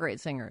people aren't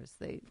great singers.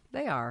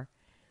 They are.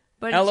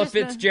 But Ella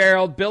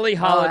Fitzgerald, Billie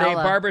Holiday,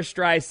 Barbra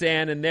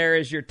Streisand, and there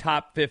is your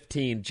top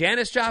 15.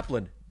 Janis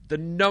Joplin, the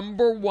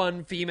number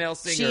one female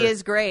singer. She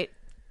is great.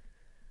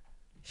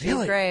 She's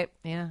really? Great.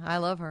 Yeah, I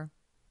love her.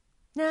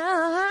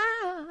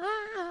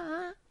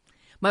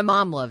 My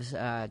mom loves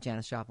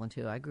Janis Joplin,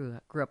 too. I grew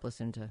up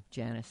listening to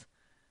Janis.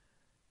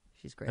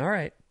 She's great. All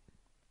right.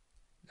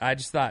 I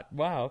just thought,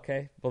 wow,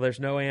 okay. Well, there's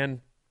no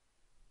Ann,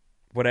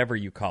 whatever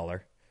you call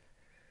her.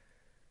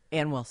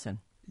 Ann Wilson.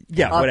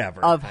 Yeah,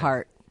 whatever. Of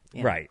Hart.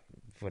 Yeah. Right.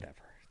 Whatever.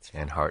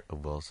 Anne Hart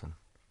of Wilson.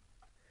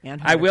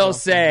 I will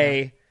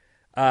say,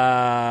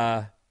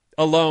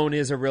 Alone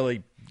is a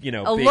really,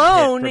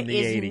 Alone big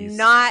hit from the 80s. Is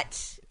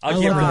not. I'll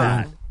give her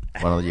that.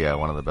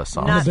 One of the best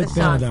songs. I'm a big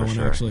fan of that one,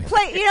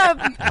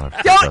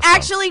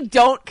 actually.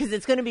 Don't, because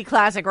it's going to be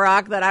classic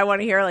rock that I want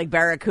to hear, like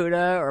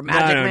Barracuda or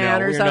Magic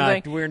Man or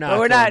something. We're not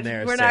going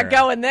there, We're Sarah. not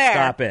going there.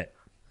 Stop it.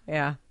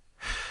 Yeah.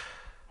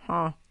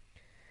 Huh.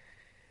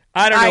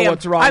 I don't know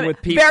what's wrong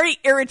with people. I'm very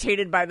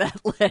irritated by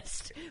that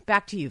list.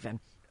 Back to you, Vin.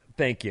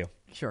 Thank you.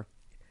 Sure.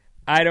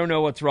 I don't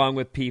know what's wrong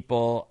with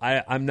people.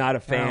 I'm not a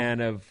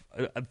fan of...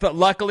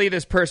 luckily,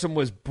 this person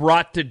was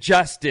brought to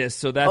justice,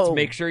 so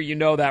make sure you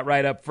know that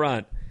right up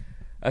front.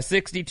 A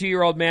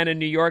 62-year-old man in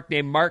New York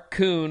named Mark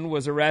Kuhn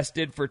was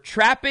arrested for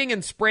trapping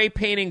and spray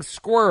painting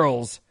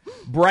squirrels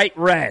bright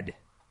red.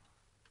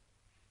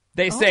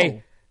 They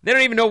say they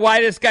don't even know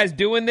why this guy's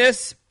doing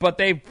this, but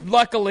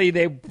luckily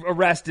they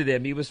arrested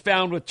him. He was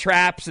found with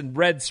traps and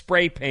red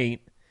spray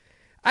paint.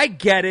 I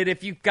get it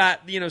if you've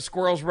got,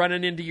 squirrels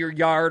running into your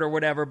yard or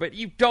whatever, but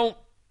you don't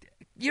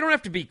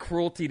have to be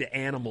cruelty to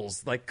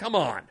animals. Like, come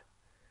on.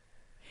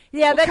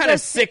 Yeah, what kind of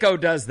sicko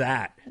does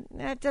that?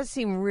 That does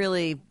seem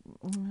really,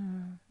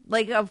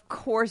 like, of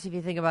course, if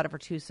you think about it for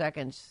 2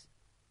 seconds,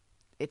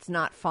 it's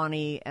not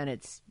funny and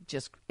it's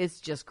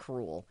just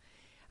cruel.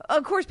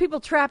 Of course, people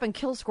trap and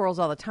kill squirrels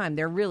all the time.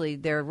 They're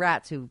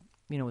rats who,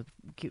 with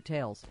cute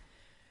tails.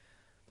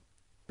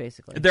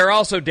 Basically. They're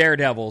also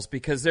daredevils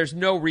because there's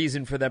no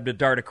reason for them to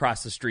dart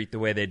across the street the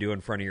way they do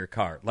in front of your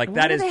car. Like, Why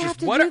that do is they just have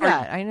to what do are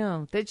that? I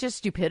know. That's just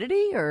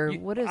stupidity, or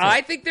what is it?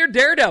 I think they're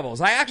daredevils.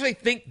 I actually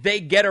think they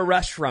get a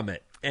rush from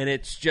it, and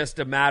it's just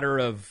a matter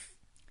of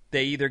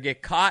they either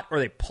get caught or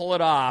they pull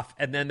it off,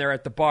 and then they're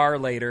at the bar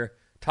later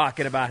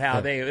talking about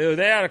how they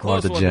had a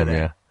close one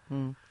today.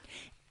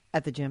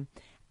 At the gym.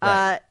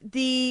 Right.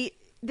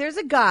 There's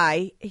a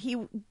guy,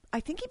 I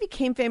think he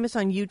became famous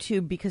on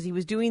YouTube because he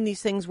was doing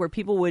these things where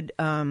people would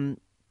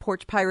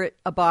porch pirate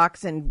a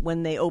box, and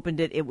when they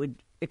opened it, it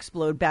would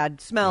explode bad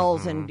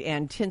smells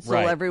and tinsel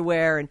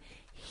everywhere. And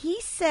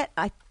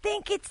I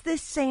think it's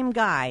this same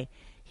guy,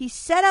 he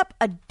set up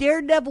a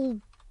daredevil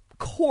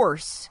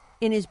course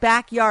in his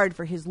backyard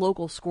for his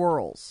local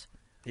squirrels.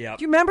 Yeah.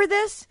 Do you remember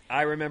this?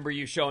 I remember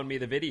you showing me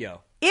the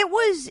video.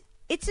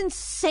 It's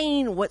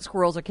insane what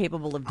squirrels are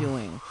capable of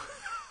doing.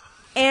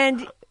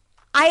 And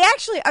I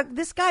actually,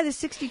 this guy, the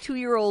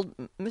 62-year-old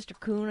Mr.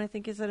 Kuhn, I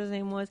think is what his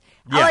name was.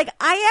 Yeah.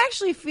 I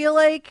actually feel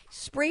like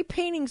spray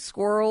painting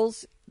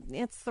squirrels,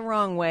 it's the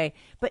wrong way.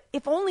 But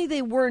if only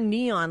they were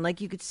neon, like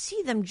you could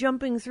see them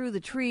jumping through the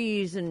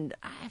trees, and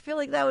I feel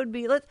like that would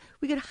be,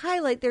 we could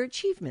highlight their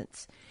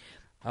achievements.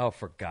 Oh,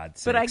 for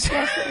God's sake. But I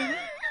guess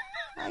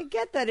I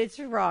get that it's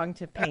wrong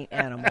to paint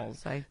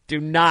animals. Do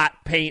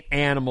not paint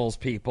animals,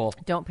 people.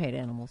 Don't paint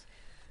animals.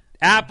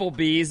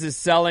 Applebee's is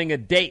selling a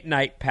date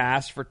night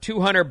pass for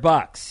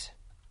 $200.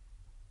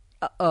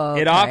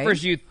 Okay. It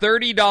offers you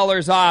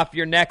 $30 off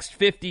your next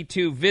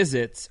 52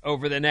 visits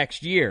over the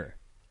next year.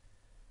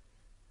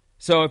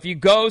 So if you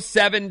go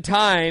 7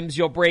 times,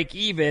 you'll break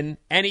even.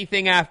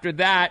 Anything after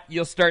that,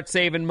 you'll start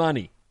saving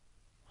money.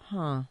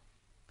 Huh.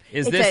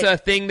 Is this a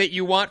thing that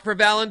you want for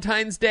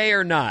Valentine's Day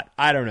or not?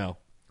 I don't know.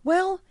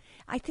 Well,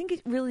 I think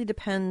it really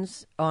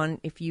depends on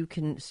if you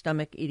can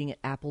stomach eating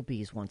at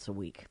Applebee's once a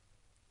week.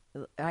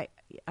 I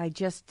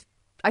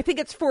think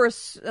it's for a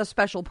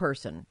special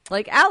person.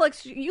 Like,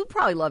 Alex, you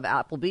probably love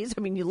Applebee's.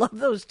 I mean, you love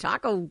those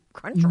taco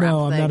crunch wrap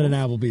No, I'm things. not an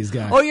Applebee's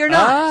guy. Oh, you're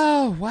not?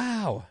 Oh,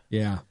 wow.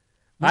 Yeah.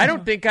 I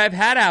don't think I've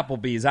had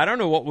Applebee's. I don't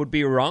know what would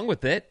be wrong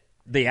with it.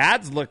 The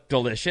ads look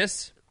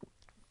delicious.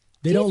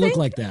 They don't look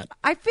like that.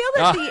 I feel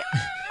that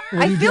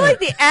like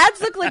the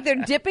ads look like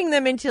they're dipping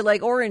them into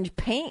like orange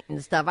paint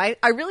and stuff. I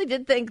really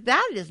did think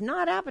that is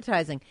not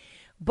appetizing.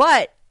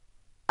 But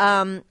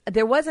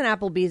there was an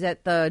Applebee's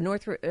at the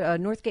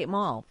Northgate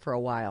Mall for a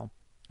while.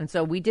 And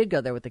so we did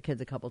go there with the kids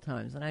a couple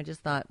times. And I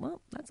just thought,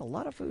 well, that's a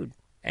lot of food.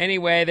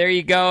 Anyway, there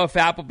you go. If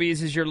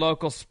Applebee's is your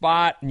local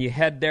spot and you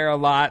head there a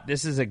lot,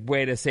 this is a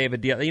way to save a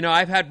deal. You know,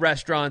 I've had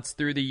restaurants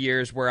through the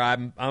years where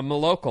I'm a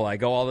local. I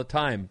go all the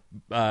time.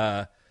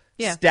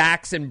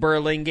 Stacks in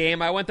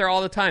Burlingame. I went there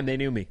all the time. They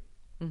knew me.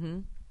 Mm-hmm.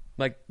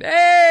 Like,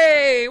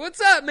 hey,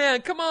 what's up,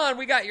 man? Come on.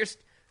 We got your...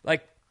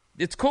 Like,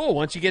 it's cool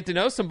once you get to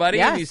know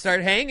somebody and you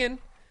start hanging.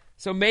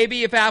 So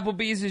maybe if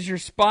Applebee's is your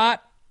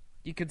spot,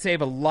 you could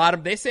save a lot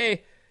of... They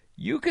say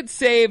you could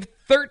save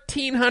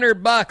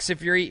 $1,300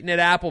 if you're eating at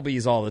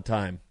Applebee's all the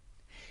time.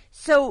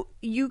 So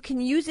you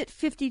can use it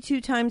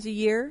 52 times a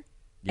year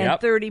and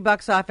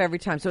 $30 off every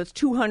time. So it's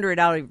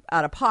 $200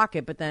 out of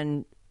pocket, but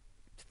then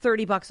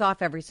 $30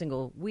 off every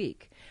single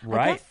week.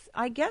 Right.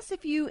 I guess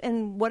if you...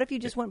 And what if you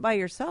just went by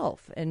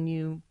yourself and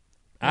you...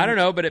 I don't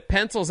know, but it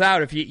pencils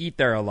out if you eat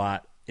there a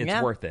lot.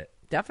 It's worth it.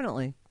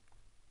 Definitely.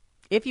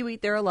 If you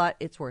eat there a lot,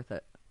 it's worth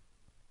it.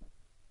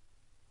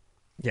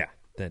 Yeah.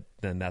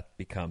 Then that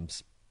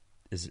becomes...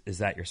 Is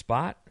that your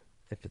spot?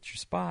 If it's your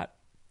spot,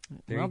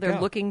 they're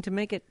looking to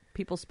make it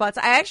people's spots.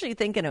 I actually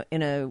think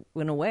in a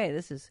way,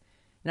 this is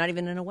not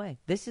even in a way.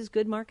 This is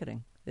good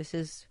marketing. This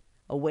is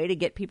a way to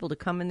get people to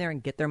come in there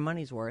and get their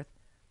money's worth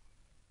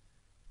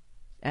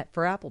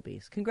for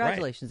Applebee's.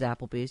 Congratulations,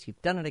 Applebee's.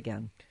 You've done it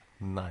again.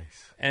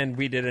 Nice. And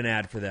we did an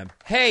ad for them.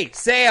 Hey,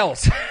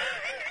 sales.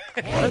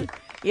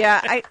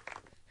 Yeah,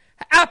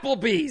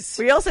 Applebee's.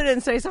 We also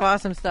didn't say some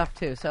awesome stuff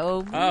too.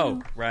 So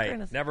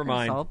right. Never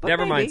mind.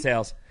 Never mind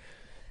sales.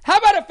 How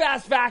about a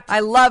fast fact? I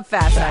love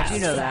fast facts.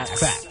 You know that.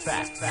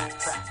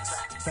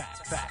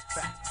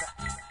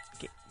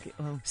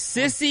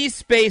 Sissy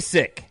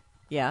Spacek.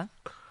 Yeah.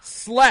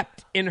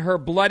 slept in her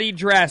bloody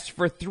dress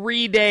for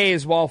 3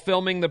 days while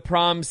filming the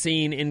prom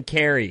scene in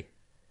Carrie.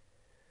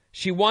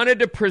 She wanted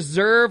to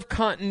preserve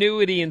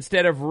continuity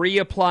instead of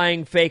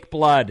reapplying fake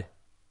blood.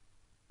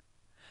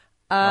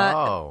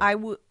 I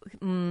would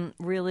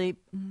really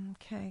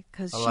okay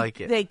because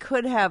they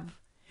could have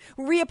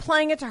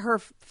reapplying it to her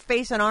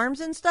face and arms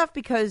and stuff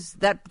because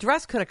that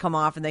dress could have come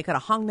off and they could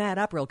have hung that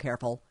up real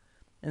careful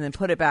and then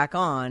put it back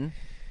on.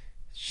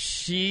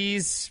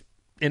 She's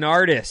an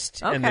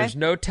artist, and there's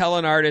no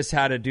telling artists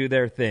how to do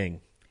their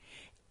thing.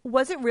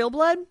 Was it real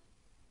blood?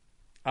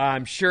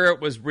 I'm sure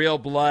it was real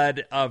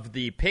blood of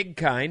the pig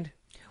kind.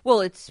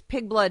 Well, it's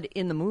pig blood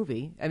in the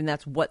movie. I mean,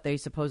 that's what they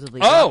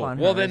supposedly drop on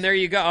her. Well, then there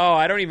you go. Oh,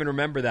 I don't even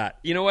remember that.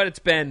 You know what? It's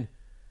been...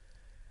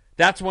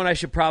 That's one I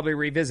should probably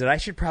revisit. I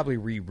should probably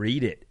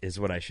reread it is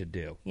what I should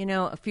do. You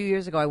know, a few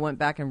years ago, I went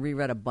back and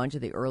reread a bunch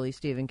of the early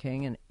Stephen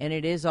King, and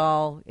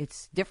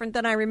it's different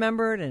than I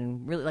remembered,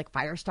 and really like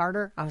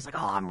Firestarter. I was like,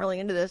 oh, I'm really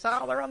into this.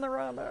 Oh, they're on the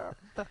run there.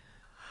 A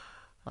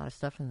lot of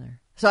stuff in there.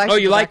 So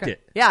you liked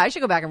it? Yeah, I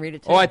should go back and read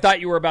it, too. Oh, I thought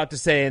you were about to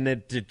say, and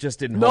it just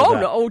didn't hold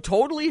up. No,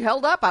 totally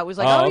held up. I was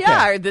like,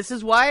 yeah, this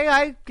is why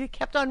I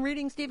kept on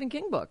reading Stephen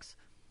King books.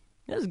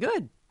 It was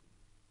good.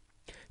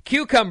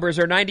 Cucumbers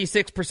are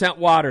 96%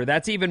 water.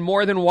 That's even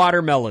more than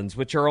watermelons,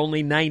 which are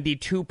only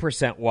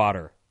 92%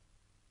 water.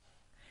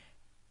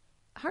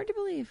 Hard to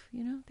believe,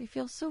 they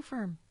feel so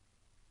firm.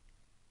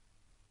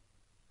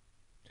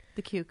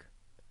 The cuke.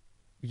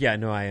 Yeah,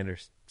 no, I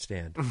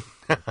understand.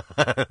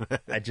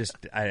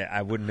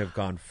 I wouldn't have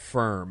gone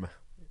firm.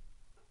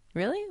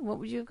 Really? What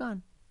would you have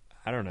gone?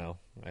 I don't know.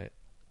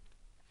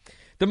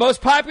 The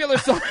most popular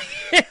song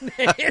in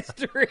the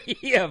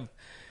history of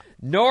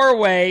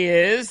Norway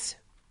is...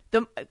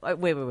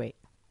 Wait.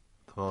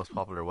 The most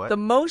popular what? The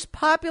most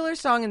popular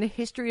song in the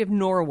history of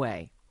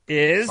Norway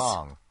is...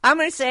 Song. I'm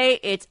going to say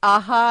it's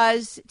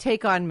Aha's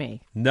Take On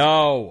Me.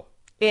 No.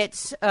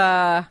 It's...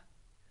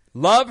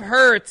 Love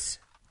Hurts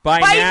by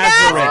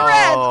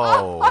Nazareth.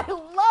 Oh, I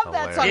love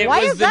that song.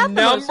 Why is that the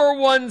number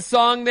one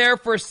song there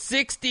for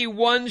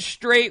 61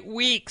 straight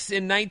weeks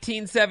in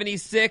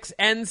 1976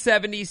 and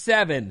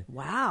 77.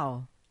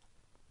 Wow.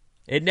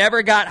 It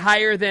never got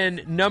higher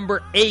than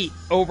number 8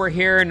 over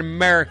here in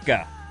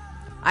America.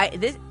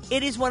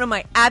 It is one of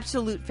my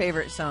absolute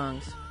favorite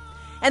songs.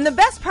 And the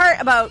best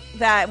part about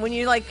that, when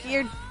you're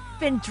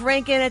been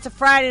drinking, it's a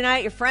Friday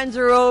night, your friends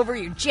are over,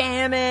 you're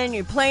jamming,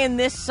 you're playing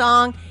this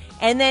song,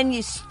 and then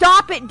you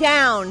stop it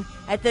down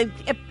at the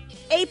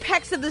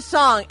apex of the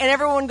song, and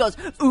everyone goes,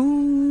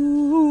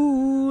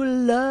 ooh,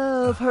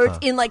 love hurts,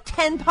 in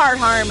 10-part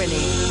harmony.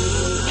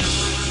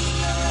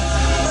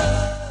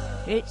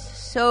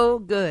 It's so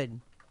good.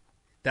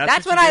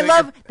 That's when I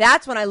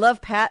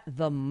love Pat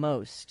the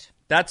most.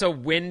 That's a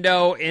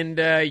window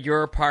into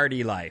your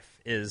party life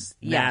is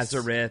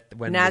Nazareth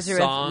when Nazareth,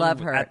 the song Love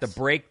Hurts. At the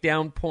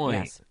breakdown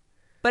point. Yes.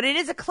 But it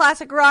is a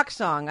classic rock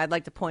song. I'd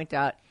like to point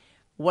out.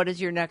 What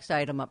is your next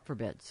item up for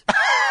bids?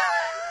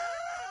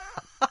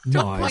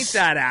 Don't point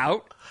that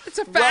out. It's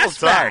a fast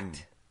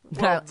fact.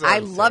 Well done, I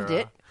loved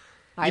it.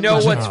 You know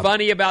what's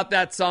funny about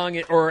that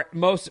song?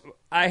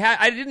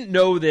 I didn't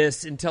know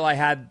this until I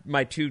had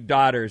my 2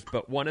 daughters,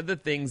 but one of the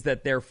things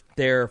that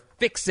they're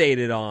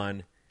fixated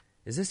on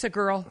is this a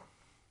girl?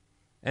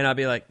 And I'll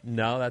be like,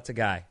 no, that's a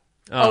guy.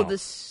 Oh, the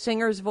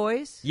singer's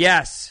voice?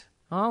 Yes.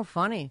 Oh,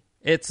 funny.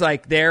 It's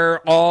like they're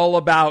all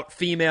about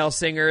female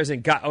singers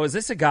and is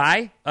this a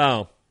guy?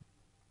 Oh.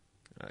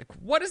 Like,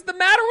 what is the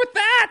matter with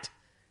that?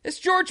 It's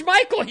George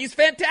Michael. He's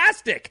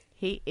fantastic.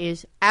 He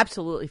is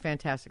absolutely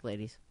fantastic,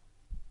 ladies.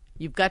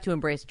 You've got to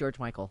embrace George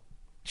Michael.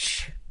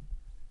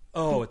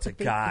 Oh, it's a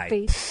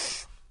guy.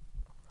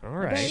 All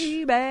right.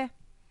 Baby.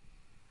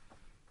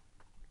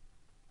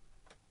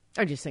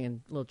 I'm just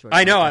singing Little George.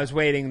 I know. I was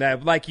waiting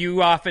that, like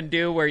you often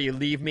do, where you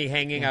leave me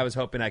hanging. Yeah. I was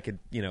hoping I could,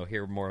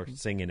 hear more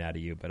singing out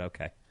of you, but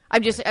okay. I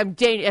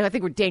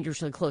think we're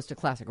dangerously close to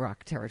classic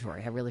rock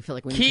territory. I really feel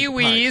like we need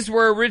Kiwis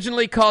were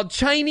originally called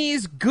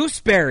Chinese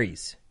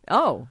gooseberries.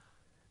 Oh.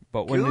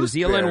 But when New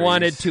Zealand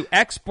wanted to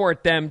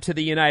export them to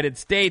the United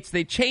States,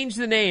 they changed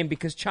the name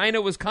because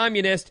China was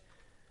communist,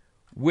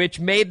 which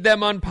made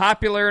them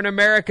unpopular in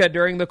America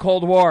during the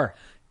Cold War.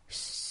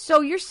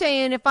 So you're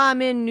saying if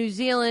I'm in New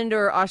Zealand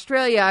or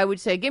Australia, I would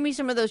say, give me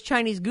some of those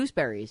Chinese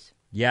gooseberries.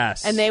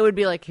 Yes. And they would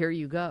be like, here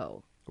you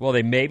go. Well,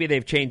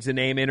 they've changed the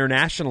name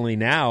internationally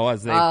now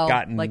as they've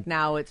gotten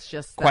now it's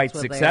just quite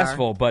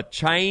successful. But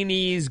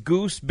Chinese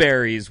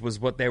gooseberries was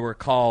what they were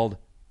called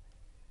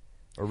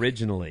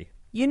originally.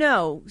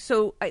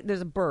 So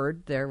there's a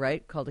bird there,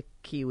 right, called a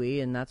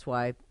kiwi, and that's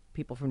why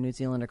people from New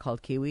Zealand are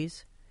called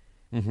Kiwis.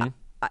 Mm-hmm.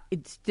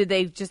 Did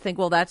they just think,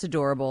 well, that's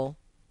adorable,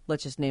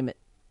 let's just name it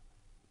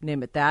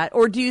that?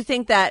 Or do you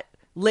think that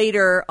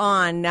later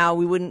on, now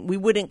we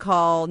wouldn't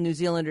call New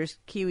Zealanders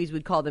Kiwis,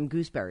 we'd call them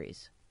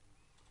gooseberries?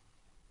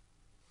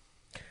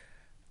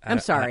 I'm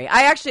sorry.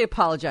 I actually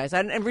apologize.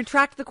 I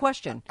retract the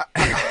question.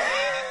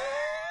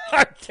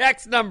 Our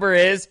text number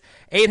is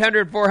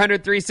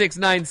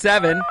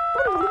 800-400-3697.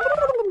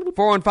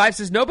 415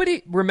 says,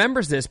 nobody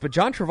remembers this, but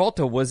John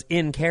Travolta was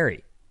in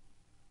Carrie.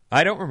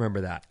 I don't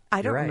remember that. I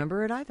don't You're right.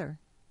 remember it either.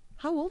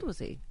 How old was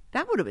he?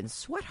 That would have been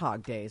Sweat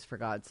Hog days, for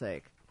God's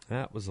sake.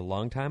 That was a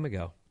long time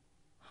ago.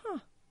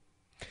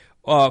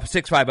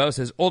 650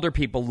 says, older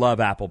people love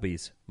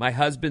Applebee's. My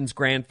husband's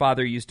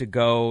grandfather used to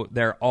go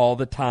there all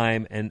the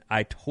time, and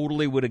I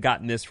totally would have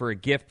gotten this for a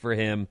gift for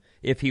him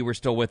if he were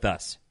still with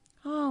us.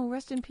 Oh,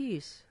 rest in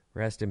peace.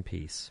 Rest in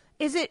peace.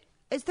 Is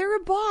there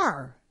a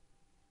bar?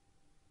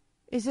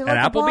 Is it At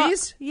like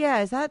Applebee's?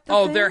 Yeah, is that the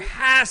thing? There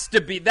has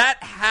to be.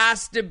 That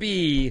has to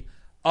be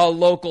a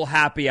local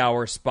happy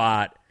hour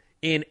spot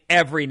in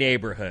every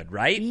neighborhood,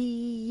 right?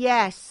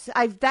 Yes.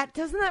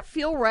 Doesn't that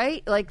feel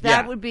right? Like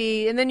that would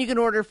be, and then you can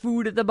order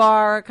food at the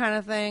bar kind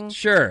of thing.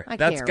 Sure.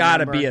 That's got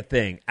to remember. be a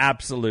thing.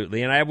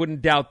 Absolutely. And I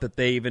wouldn't doubt that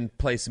they even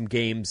play some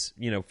games,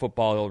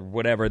 football or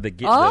whatever, the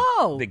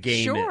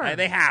game. Sure.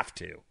 They have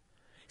to.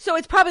 So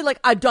it's probably like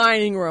a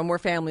dining room where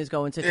families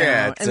go and sit down.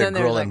 Yeah, it's and a then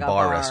grill there's and like a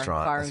bar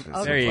restaurant.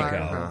 There you bar.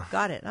 go.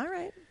 Got it. All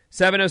right.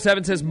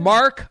 707 says,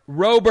 Mark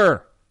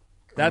Rober.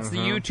 That's the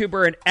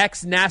YouTuber and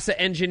ex-NASA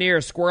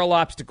engineer, Squirrel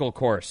Obstacle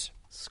Course.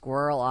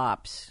 Squirrel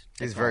Ops.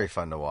 He's very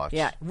fun to watch.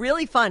 Yeah,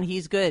 really fun.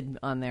 He's good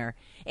on there.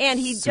 And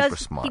he Super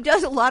smart. He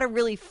does a lot of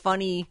really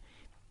funny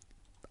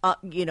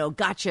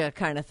gotcha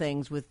kind of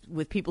things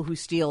with people who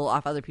steal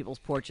off other people's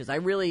porches. I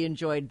really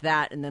enjoyed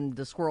that, and then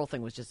the squirrel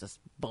thing was just a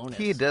bonus.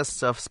 He does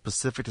stuff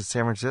specific to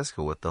San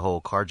Francisco with the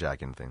whole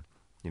carjacking thing.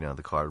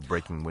 The car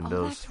breaking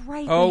windows. That's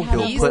right. Oh,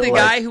 he's the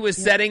guy who was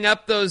setting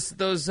up those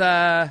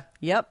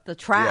Yep, the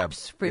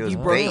traps for if you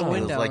broke the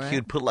window. It was like he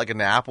would put like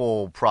an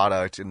Apple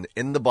product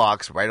in the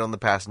box right on the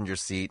passenger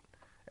seat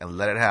and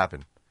let it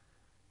happen.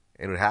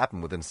 It would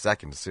happen within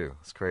seconds too.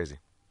 It's crazy.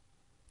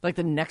 Like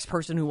the next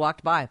person who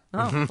walked by.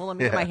 Oh, well, let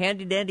me get my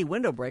handy dandy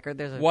window breaker.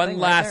 There's one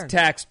last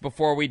text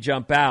before we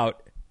jump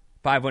out.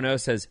 510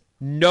 says,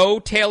 no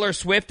Taylor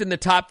Swift in the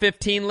top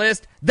 15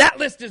 list. That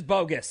list is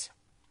bogus.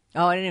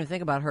 Oh, I didn't even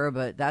think about her,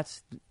 but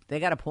they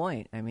got a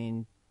point. I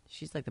mean,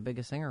 she's like the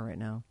biggest singer right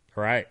now.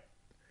 Right.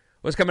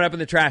 What's coming up in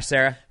the trash,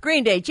 Sarah?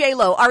 Green Day,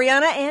 J-Lo,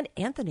 Ariana, and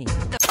Anthony.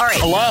 All right.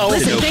 Hello.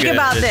 Listen, think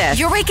about this.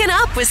 You're waking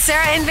up with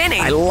Sarah and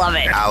Vinnie. I love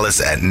it. Alice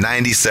at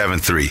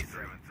 97.3.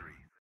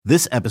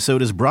 This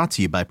episode is brought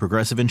to you by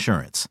Progressive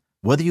Insurance.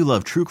 Whether you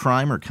love true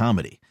crime or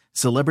comedy,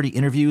 celebrity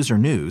interviews or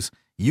news,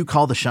 you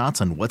call the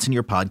shots on what's in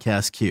your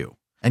podcast queue.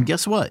 And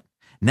guess what?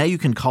 Now you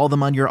can call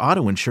them on your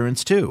auto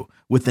insurance too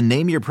with the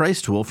Name Your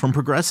Price tool from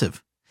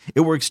Progressive.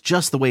 It works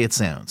just the way it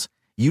sounds.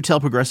 You tell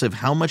Progressive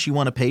how much you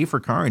want to pay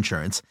for car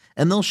insurance,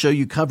 and they'll show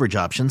you coverage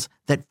options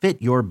that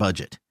fit your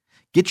budget.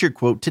 Get your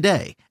quote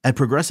today at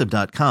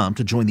Progressive.com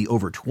to join the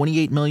over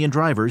 28 million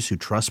drivers who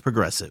trust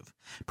Progressive.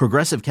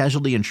 Progressive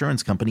Casualty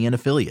Insurance Company and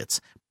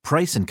Affiliates.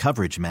 Price and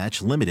coverage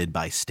match limited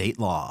by state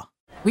law.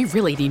 We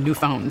really need new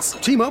phones.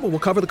 T-Mobile will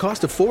cover the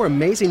cost of 4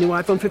 amazing new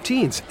iPhone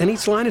 15s, and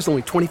each line is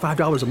only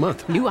 $25 a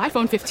month. New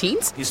iPhone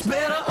 15s? It's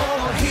better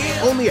over here.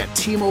 Only at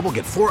T-Mobile,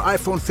 get 4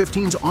 iPhone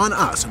 15s on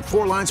us and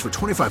 4 lines for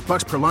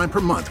 $25 per line per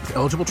month with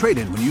eligible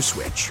trade-in when you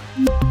switch.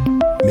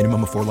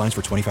 Minimum of 4 lines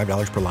for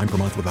 $25 per line per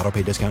month with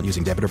autopay discount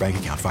using debit or bank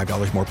account.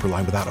 $5 more per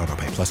line without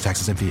autopay, plus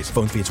taxes and fees.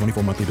 Phone fee at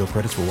 24 monthly bill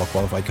credits for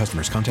well-qualified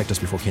customers. Contact us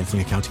before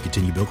canceling account to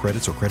continue bill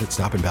credits or credit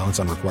stop and balance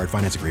on required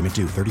finance agreement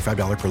due.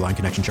 $35 per line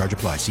connection charge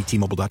applies. See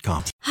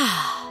T-Mobile.com.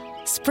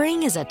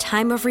 Spring is a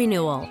time of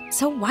renewal,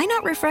 so why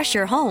not refresh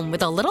your home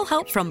with a little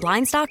help from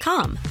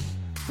Blinds.com?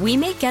 We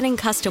make getting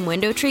custom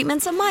window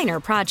treatments a minor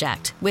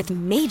project with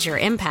major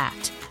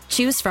impact.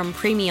 Choose from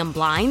premium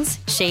blinds,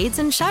 shades,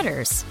 and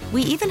shutters.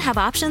 We even have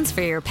options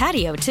for your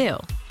patio, too.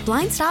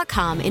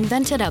 Blinds.com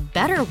invented a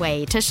better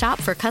way to shop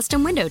for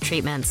custom window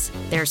treatments.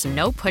 There's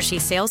no pushy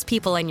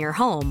salespeople in your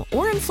home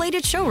or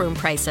inflated showroom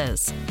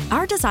prices.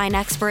 Our design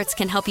experts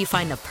can help you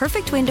find the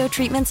perfect window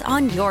treatments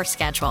on your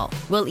schedule.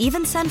 We'll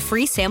even send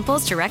free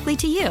samples directly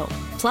to you.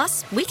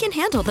 Plus, we can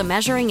handle the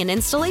measuring and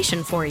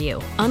installation for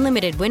you.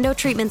 Unlimited window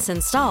treatments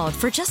installed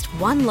for just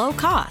one low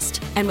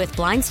cost. And with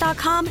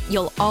Blinds.com,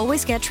 you'll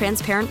always get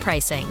transparent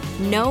pricing.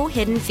 No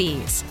hidden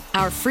fees.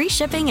 Our free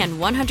shipping and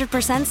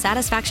 100%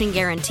 satisfaction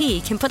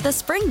guarantee can put the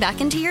spring back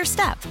into your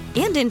step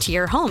and into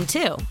your home,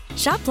 too.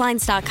 Shop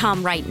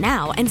Blinds.com right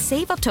now and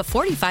save up to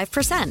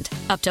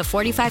 45%. Up to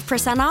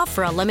 45% off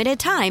for a limited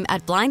time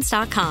at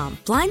Blinds.com.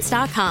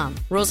 Blinds.com.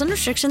 Rules and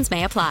restrictions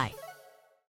may apply.